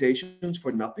reputations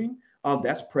for nothing.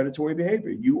 That's predatory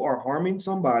behavior. You are harming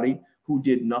somebody who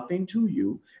did nothing to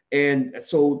you. And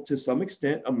so to some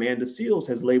extent, Amanda Seales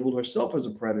has labeled herself as a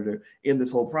predator in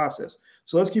this whole process.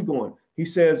 So let's keep going. He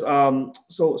says, so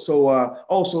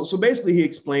basically he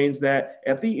explains that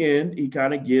at the end, he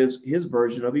kind of gives his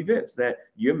version of events, that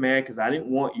you're mad because I didn't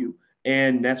want you.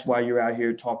 And that's why you're out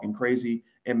here talking crazy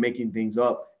and making things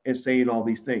up and saying all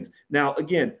these things. Now,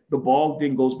 again, the ball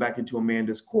then goes back into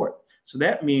Amanda's court. So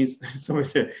that means somebody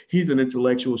said he's an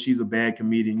intellectual, she's a bad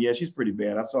comedian. Yeah, she's pretty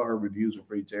bad. I saw her reviews were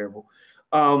pretty terrible.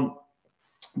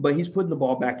 But he's putting the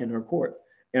ball back in her court.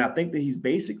 And I think that he's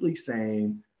basically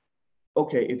saying,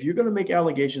 okay, if you're going to make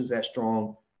allegations that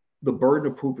strong, the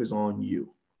burden of proof is on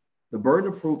you. The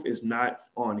burden of proof is not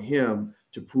on him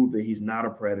to prove that he's not a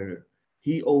predator.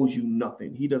 He owes you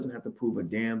nothing. He doesn't have to prove a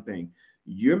damn thing.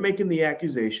 You're making the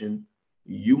accusation.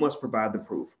 You must provide the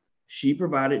proof. She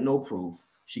provided no proof.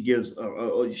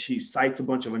 She cites a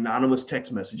bunch of anonymous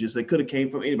text messages. They could have came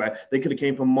from anybody. They could have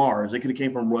came from Mars. They could have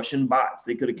came from Russian bots.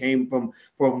 They could have came from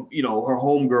her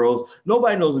homegirls.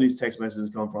 Nobody knows where these text messages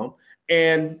come from.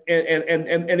 And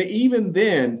even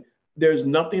then, there's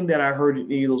nothing that I heard in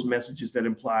any of those messages that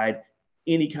implied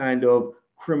any kind of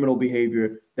criminal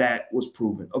behavior that was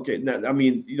proven. Okay, now, I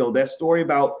mean, that story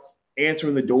about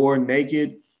answering the door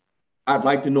naked, I'd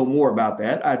like to know more about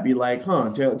that. I'd be like, how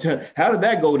did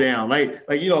that go down? And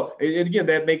again,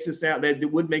 that makes it sound, that it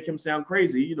would make him sound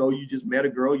crazy. You just met a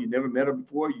girl, you never met her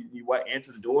before, you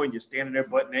answer the door and you're standing there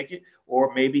butt naked.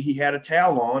 Or maybe he had a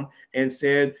towel on and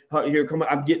said, here, come on,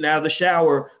 I'm getting out of the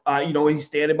shower, and he's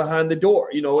standing behind the door.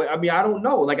 I mean, I don't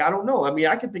know. I don't know. I mean,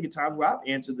 I can think of times where I've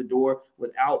answered the door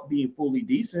without being fully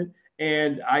decent.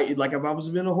 And if I was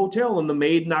in a hotel and the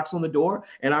maid knocks on the door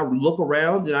and I look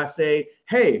around and I say,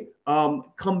 hey,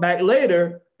 come back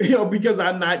later, because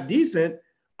I'm not decent,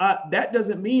 that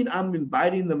doesn't mean I'm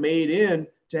inviting the maid in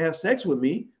to have sex with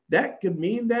me. That could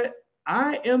mean that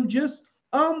I am just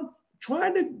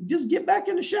trying to just get back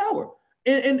in the shower.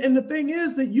 And the thing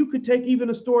is that you could take even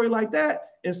a story like that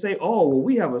and say, oh, well,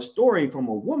 we have a story from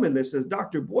a woman that says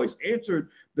Dr. Boyce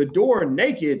answered the door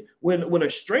naked when a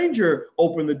stranger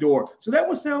opened the door. So that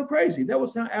would sound crazy. That would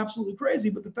sound absolutely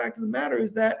crazy. But the fact of the matter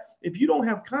is that if you don't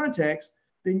have context,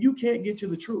 then you can't get to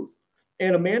the truth.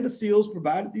 And Amanda Seales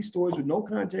provided these stories with no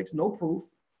context, no proof,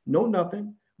 no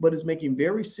nothing, but is making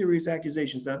very serious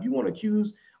accusations. Now, if you want to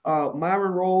accuse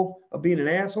Myron Rolle of being an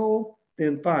asshole,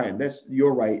 then fine, that's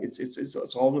your right.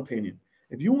 It's all an opinion.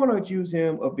 If you want to accuse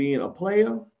him of being a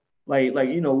player, like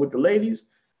with the ladies,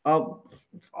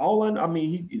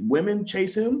 women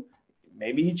chase him.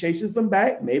 Maybe he chases them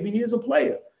back. Maybe he is a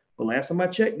player. But last time I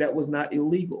checked, that was not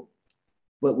illegal.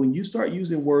 But when you start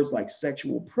using words like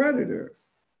sexual predator,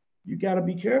 you got to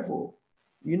be careful.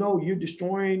 You're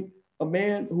destroying a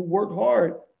man who worked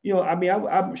hard.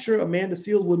 I'm sure Amanda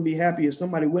Seales wouldn't be happy if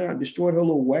somebody went out and destroyed her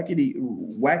little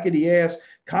wackety ass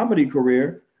comedy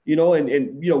career,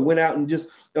 and went out and just,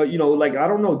 I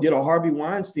don't know, did a Harvey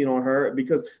Weinstein on her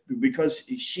because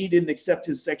she didn't accept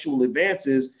his sexual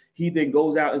advances. He then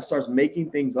goes out and starts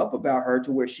making things up about her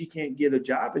to where she can't get a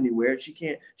job anywhere. She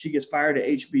gets fired at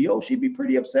HBO. She'd be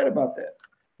pretty upset about that,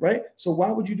 right? So why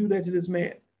would you do that to this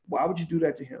man? Why would you do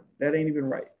that to him? That ain't even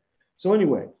right. So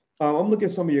anyway, I'm looking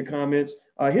at some of your comments.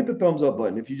 Hit the thumbs up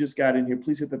button. If you just got in here,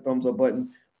 please hit the thumbs up button.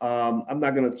 I'm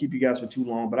not going to keep you guys for too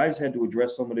long, but I just had to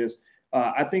address some of this.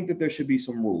 I think that there should be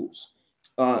some rules.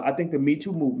 I think the Me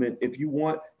Too movement, if you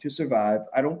want to survive,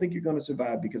 I don't think you're going to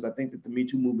survive because I think that the Me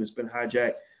Too movement has been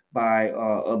hijacked by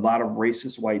a lot of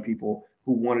racist white people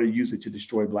who wanted to use it to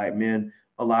destroy Black men,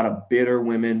 a lot of bitter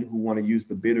women who want to use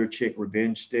the bitter chick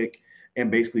revenge stick and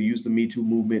basically use the Me Too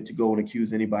movement to go and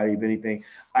accuse anybody of anything.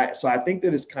 So I think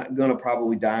that it's going to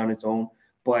probably die on its own.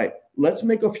 But let's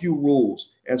make a few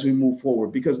rules as we move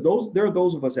forward, because there are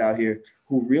those of us out here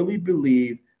who really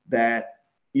believe that,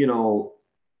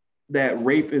 that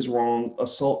rape is wrong,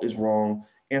 assault is wrong,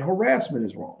 and harassment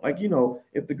is wrong.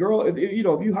 If the girl, if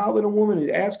you holler at a woman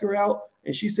and ask her out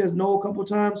and she says no a couple of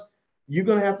times, you're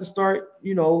going to have to start,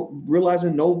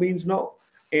 realizing no means no.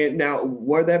 And now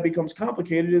where that becomes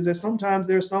complicated is that sometimes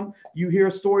you hear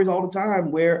stories all the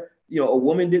time where, a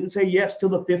woman didn't say yes till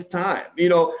the 5th time,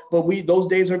 but those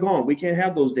days are gone. We can't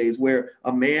have those days where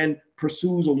a man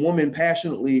pursues a woman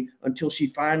passionately until she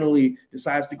finally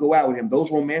decides to go out with him.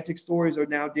 Those romantic stories are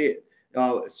now dead.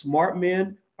 Smart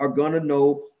men are going to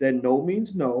know that no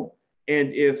means no.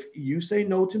 And if you say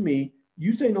no to me,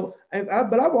 you say no.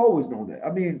 But I've always known that.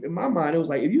 I mean, in my mind, it was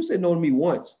like, if you say no to me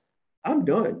once, I'm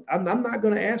done. I'm not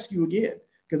going to ask you again,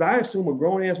 because I assume a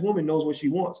grown ass woman knows what she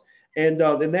wants. And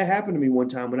then that happened to me one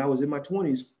time when I was in my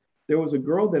 20s. There was a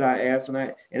girl that I asked,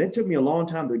 and it took me a long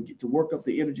time to work up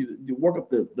the energy, to work up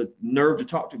the nerve to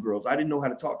talk to girls. I didn't know how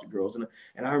to talk to girls. And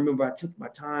I remember I took my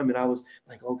time and I was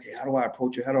like, okay, how do I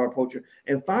approach her? How do I approach her?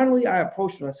 And finally I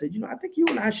approached her and I said, I think you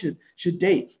and I should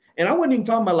date. And I wasn't even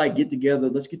talking about like,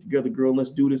 let's get together, girl,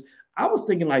 let's do this. I was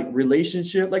thinking like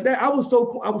relationship like that. I was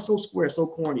so square, so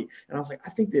corny. And I was like, I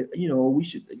think that, we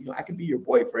should, I could be your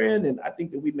boyfriend. And I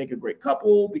think that we'd make a great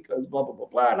couple because blah, blah, blah,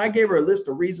 blah. And I gave her a list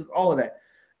of reasons, all of that.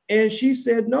 And she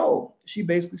said no. She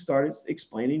basically started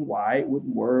explaining why it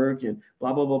wouldn't work and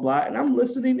blah, blah, blah, blah. And I'm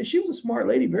listening, and she was a smart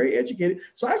lady, very educated.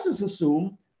 So I just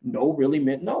assumed no really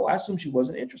meant no. I assumed she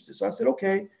wasn't interested. So I said,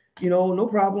 okay, no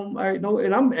problem. I know,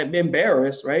 and I'm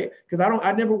embarrassed, right? Because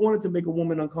I never wanted to make a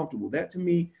woman uncomfortable. That to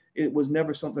me, it was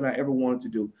never something I ever wanted to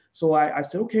do. So I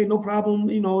said, okay, no problem.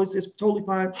 It's totally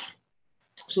fine.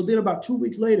 So then about 2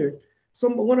 weeks later,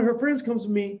 one of her friends comes to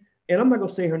me, and I'm not gonna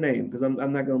say her name because I'm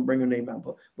not gonna bring her name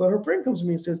out. But her friend comes to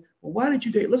me and says, well, why did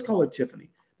you date? Let's call her Tiffany.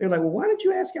 They're like, well, why did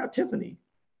you ask out Tiffany?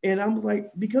 And I was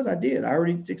like, because I did. I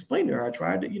already explained to her. I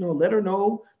tried to, let her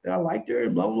know that I liked her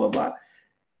and blah, blah, blah.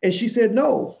 And she said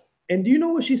no. And do you know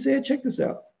what she said? Check this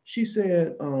out. She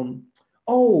said,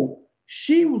 oh,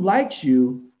 she likes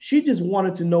you. She just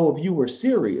wanted to know if you were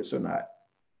serious or not.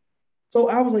 So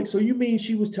I was like, so you mean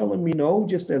she was telling me no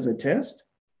just as a test?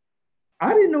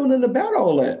 I didn't know nothing about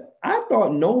all that. I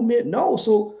thought no meant no.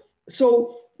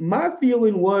 So my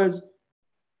feeling was,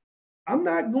 I'm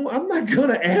not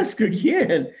gonna ask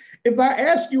again. If I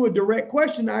ask you a direct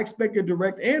question, I expect a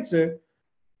direct answer.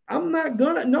 I'm not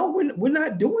gonna. No, we're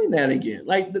not doing that again.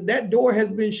 Like that door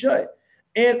has been shut.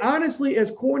 And honestly,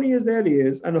 as corny as that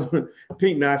is, I know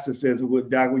Pink Nasa says, "Well,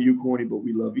 Doc, well, you corny, but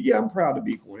we love you." Yeah, I'm proud to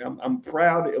be corny. I'm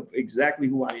proud of exactly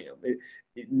who I am.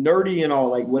 Nerdy and all,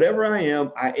 like whatever I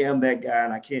am that guy,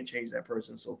 and I can't change that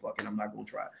person. So fucking, I'm not gonna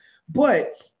try.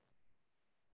 But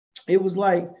it's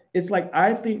like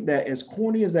I think that as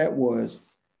corny as that was,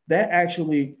 that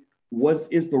actually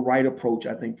is the right approach,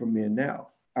 I think, for men now.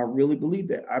 I really believe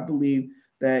that. I believe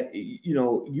that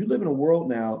you live in a world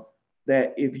now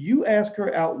that if you ask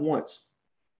her out once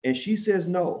and she says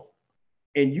no,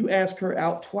 and you ask her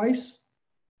out twice,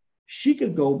 she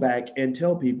could go back and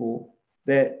tell people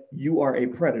that you are a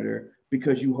predator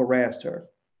because you harassed her.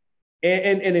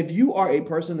 And if you are a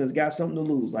person that's got something to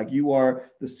lose, like you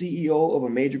are the CEO of a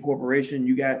major corporation,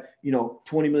 you got,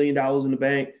 $20 million in the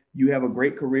bank, you have a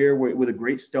great career with a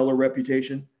great stellar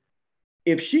reputation.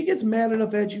 If she gets mad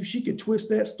enough at you, she could twist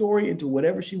that story into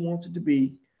whatever she wants it to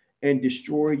be and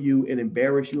destroy you and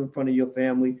embarrass you in front of your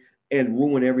family and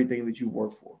ruin everything that you've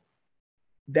worked for.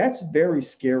 That's very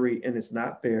scary and it's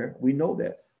not fair. We know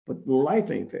that, but life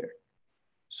ain't fair.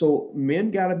 So men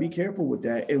got to be careful with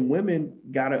that, and women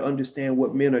got to understand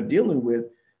what men are dealing with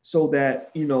so that,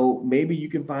 maybe you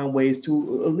can find ways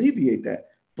to alleviate that.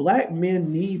 Black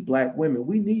men need Black women.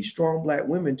 We need strong Black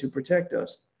women to protect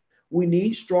us. We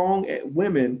need strong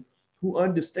women who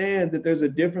understand that there's a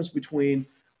difference between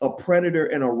a predator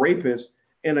and a rapist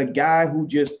and a guy who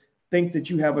just thinks that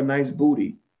you have a nice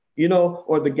booty,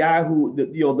 or the guy who,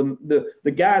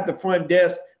 the guy at the front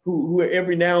desk who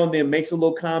every now and then makes a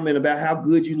little comment about how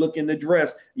good you look in the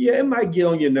dress. Yeah, it might get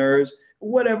on your nerves,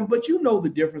 whatever, but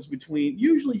the difference between,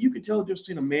 usually you can tell the difference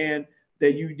between a man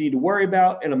that you need to worry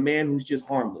about and a man who's just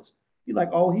harmless. You're like,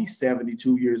 oh, he's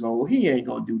 72 years old. He ain't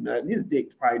gonna do nothing. His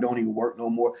dick probably don't even work no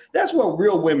more. That's what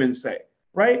real women say,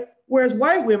 right? Whereas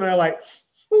white women are like,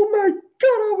 oh my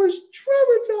God, I was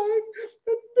traumatized.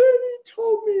 And then he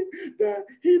told me that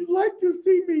he'd like to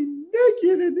see me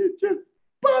naked and it just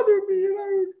bothered me. And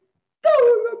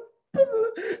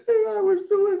I was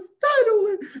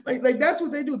suicidal. Like that's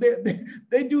what they do.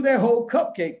 They do that whole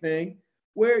cupcake thing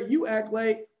where you act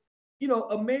like,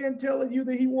 a man telling you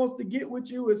that he wants to get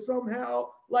with you is somehow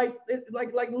like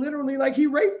literally like he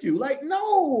raped you. Like,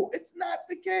 no, it's not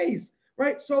the case,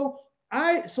 right? So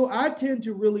I tend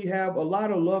to really have a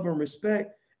lot of love and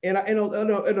respect and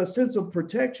a sense of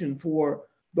protection for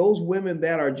those women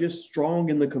that are just strong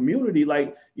in the community.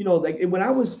 Like, like when I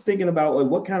was thinking about like,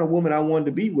 what kind of woman I wanted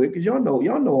to be with, because y'all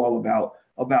know all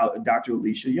about Dr.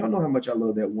 Alicia. Y'all know how much I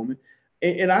love that woman.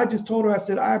 And I just told her, I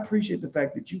said, I appreciate the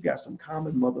fact that you got some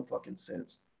common motherfucking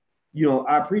sense.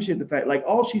 I appreciate the fact, like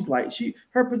all she's like,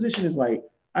 her position is like,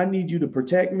 I need you to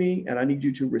protect me and I need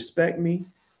you to respect me,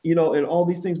 and all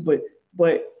these things. But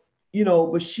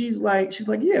she's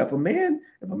like, yeah, if a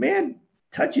man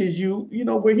touches you,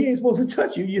 where he ain't supposed to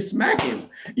touch you, you smack him,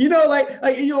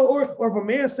 or if a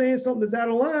man saying something that's out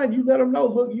of line, you let him know,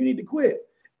 look, you need to quit.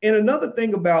 And another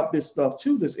thing about this stuff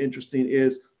too, that's interesting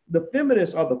is the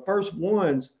feminists are the first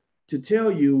ones to tell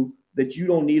you that you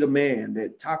don't need a man,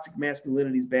 that toxic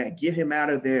masculinity is bad. Get him out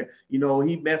of there. He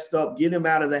messed up. Get him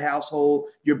out of the household.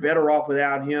 You're better off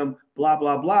without him, blah,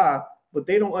 blah, blah. But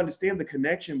they don't understand the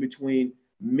connection between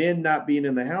men not being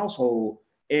in the household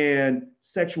and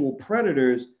sexual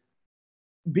predators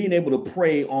being able to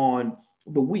prey on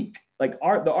the weak. Like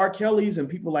the R. Kellys and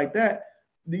people like that,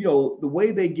 the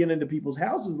way they get into people's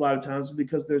houses a lot of times is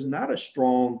because there's not a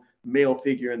strong male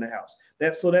figure in the house.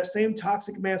 That same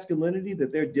toxic masculinity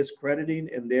that they're discrediting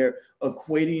and they're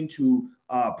equating to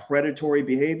predatory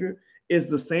behavior is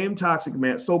the same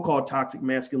so-called toxic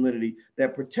masculinity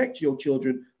that protects your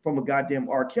children from a goddamn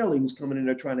R. Kelly who's coming in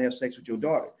there trying to have sex with your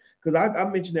daughter. Because I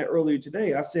mentioned that earlier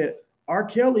today. I said R.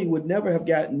 Kelly would never have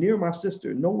gotten near my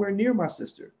sister, nowhere near my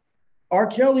sister. R.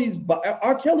 Kelly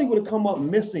would have come up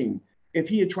missing if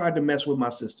he had tried to mess with my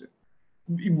sister.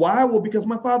 Why? Well, because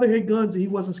my father had guns and he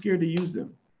wasn't scared to use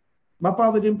them. My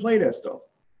father didn't play that stuff.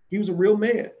 He was a real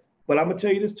man. But I'm gonna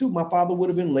tell you this too. My father would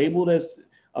have been labeled as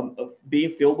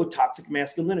being filled with toxic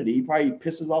masculinity. He probably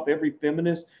pisses off every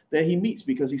feminist that he meets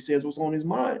because he says what's on his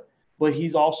mind. But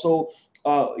he's also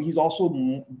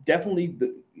definitely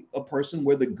a person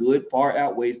where the good far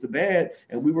outweighs the bad.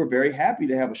 And we were very happy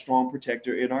to have a strong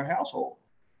protector in our household.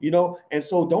 And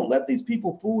so don't let these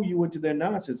people fool you into their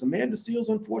nonsense. Amanda Seales,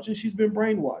 unfortunately, she's been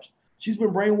brainwashed. She's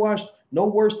been brainwashed no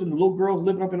worse than the little girls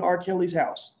living up in R. Kelly's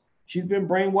house. She's been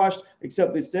brainwashed,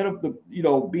 except instead of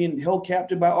being held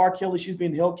captive by R. Kelly, she's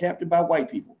being held captive by white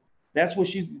people. That's what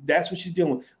she's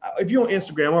dealing with. If you're on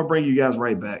Instagram, I'm gonna bring you guys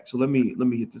right back. So let me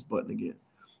hit this button again.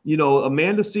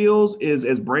 Amanda Seales is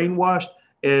as brainwashed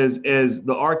as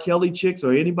the R. Kelly chicks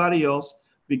or anybody else,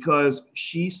 because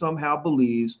she somehow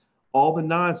believes all the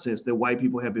nonsense that white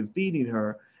people have been feeding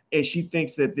her, and she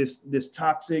thinks that this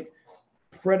toxic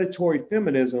predatory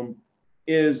feminism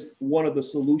is one of the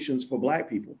solutions for black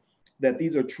people, that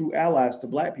these are true allies to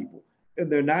black people. And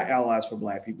they're not allies for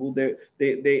black people.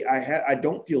 I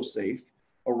don't feel safe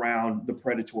around the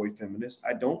predatory feminists.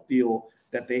 I don't feel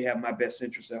that they have my best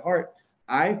interests at heart.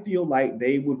 I feel like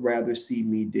they would rather see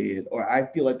me dead, or I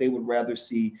feel like they would rather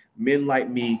see men like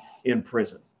me in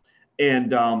prison.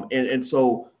 And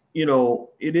so,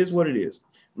 it is what it is.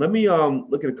 Let me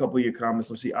look at a couple of your comments.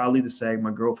 Let's see. Ali the Sag,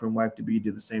 my girlfriend, wife to be,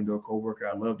 did the same to a coworker.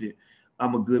 I loved it.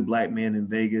 I'm a good black man in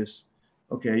Vegas.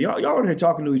 Okay, y'all are here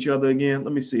talking to each other again.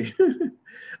 Let me see.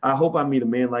 I hope I meet a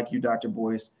man like you, Dr.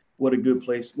 Boyce. What a good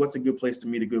place. What's a good place to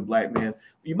meet a good black man?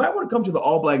 You might want to come to the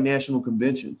All Black National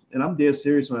Convention. And I'm dead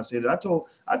serious when I say that.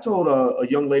 I told a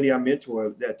young lady I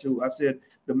mentor that too. I said,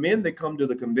 the men that come to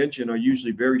the convention are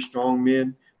usually very strong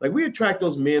men. Like, we attract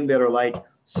those men that are like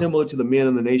similar to the men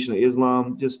in the Nation of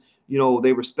Islam. Just,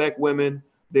 they respect women.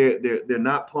 They're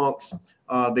not punks.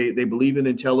 They believe in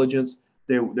intelligence.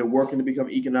 They're working to become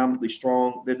economically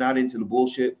strong. They're not into the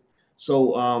bullshit.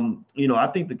 So, I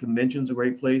think the convention's a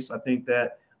great place. I think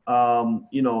that,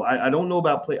 I don't know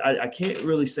about I can't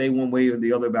really say one way or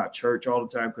the other about church all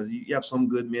the time, because you have some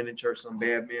good men in church, some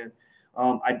bad men.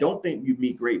 I don't think you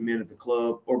meet great men at the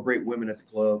club or great women at the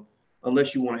club,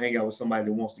 unless you want to hang out with somebody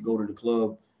that wants to go to the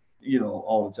club,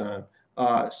 all the time.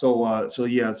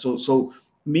 So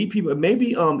meet people.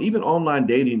 Maybe even online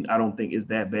dating, I don't think is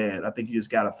that bad. I think you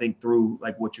just got to think through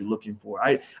like what you're looking for.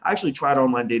 I actually tried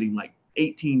online dating like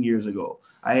 18 years ago.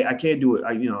 I can't do it.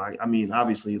 I mean,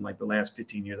 obviously in like the last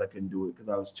 15 years, I couldn't do it because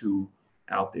I was too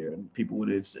out there and people would,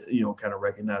 kind of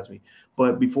recognize me.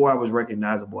 But before I was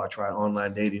recognizable, I tried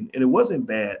online dating and it wasn't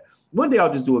bad. One day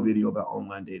I'll just do a video about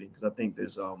online dating because I think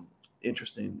there's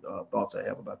interesting thoughts I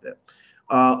have about that.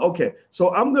 Okay,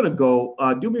 so I'm gonna go.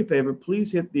 Do me a favor,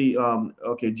 please hit the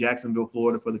Jacksonville,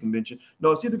 Florida for the convention. No,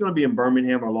 it's either gonna be in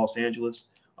Birmingham or Los Angeles.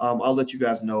 I'll let you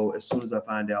guys know as soon as I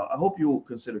find out. I hope you'll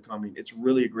consider coming. It's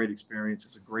really a great experience.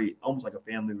 It's a great, almost like a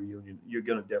family reunion. You're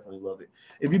gonna definitely love it.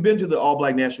 If you've been to the All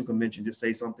Black National Convention, just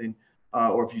say something.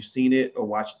 Or if you've seen it or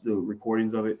watched the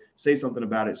recordings of it, say something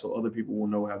about it so other people will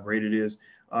know how great it is,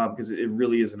 because it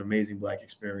really is an amazing Black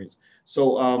experience.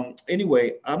 So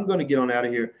anyway, I'm gonna get on out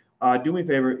of here. Do me a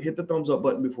favor, hit the thumbs up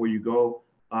button before you go.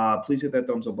 Please hit that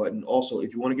thumbs up button. Also,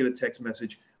 if you want to get a text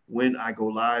message when I go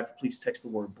live, please text the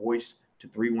word Boyce to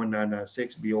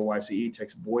 31996, BOYCE,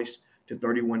 text Boyce to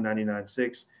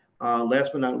 31996.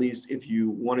 Last but not least, if you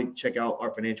want to check out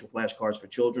our financial flashcards for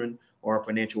children or our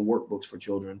financial workbooks for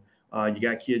children, you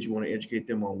got kids, you want to educate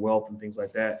them on wealth and things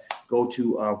like that, go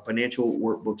to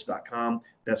financialworkbooks.com.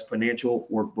 That's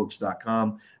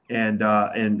financialworkbooks.com.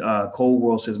 And Cold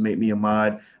World says, make me a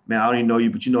mod. Man, I don't even know you,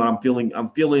 but I'm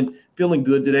feeling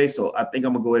good today. So I think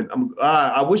I'm gonna go ahead.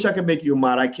 I wish I could make you a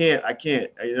mod. I can't,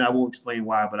 and I won't explain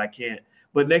why, but I can't.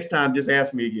 But next time, just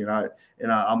ask me again,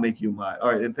 I'll make you a mod.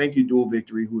 All right, and thank you, Dual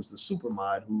Victory, who is the super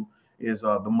mod, who is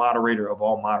the moderator of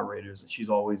all moderators. She's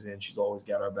always in. She's always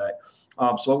got our back.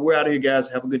 So we're out of here, guys.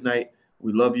 Have a good night.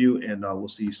 We love you, and we'll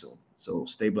see you soon. So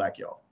stay Black, y'all.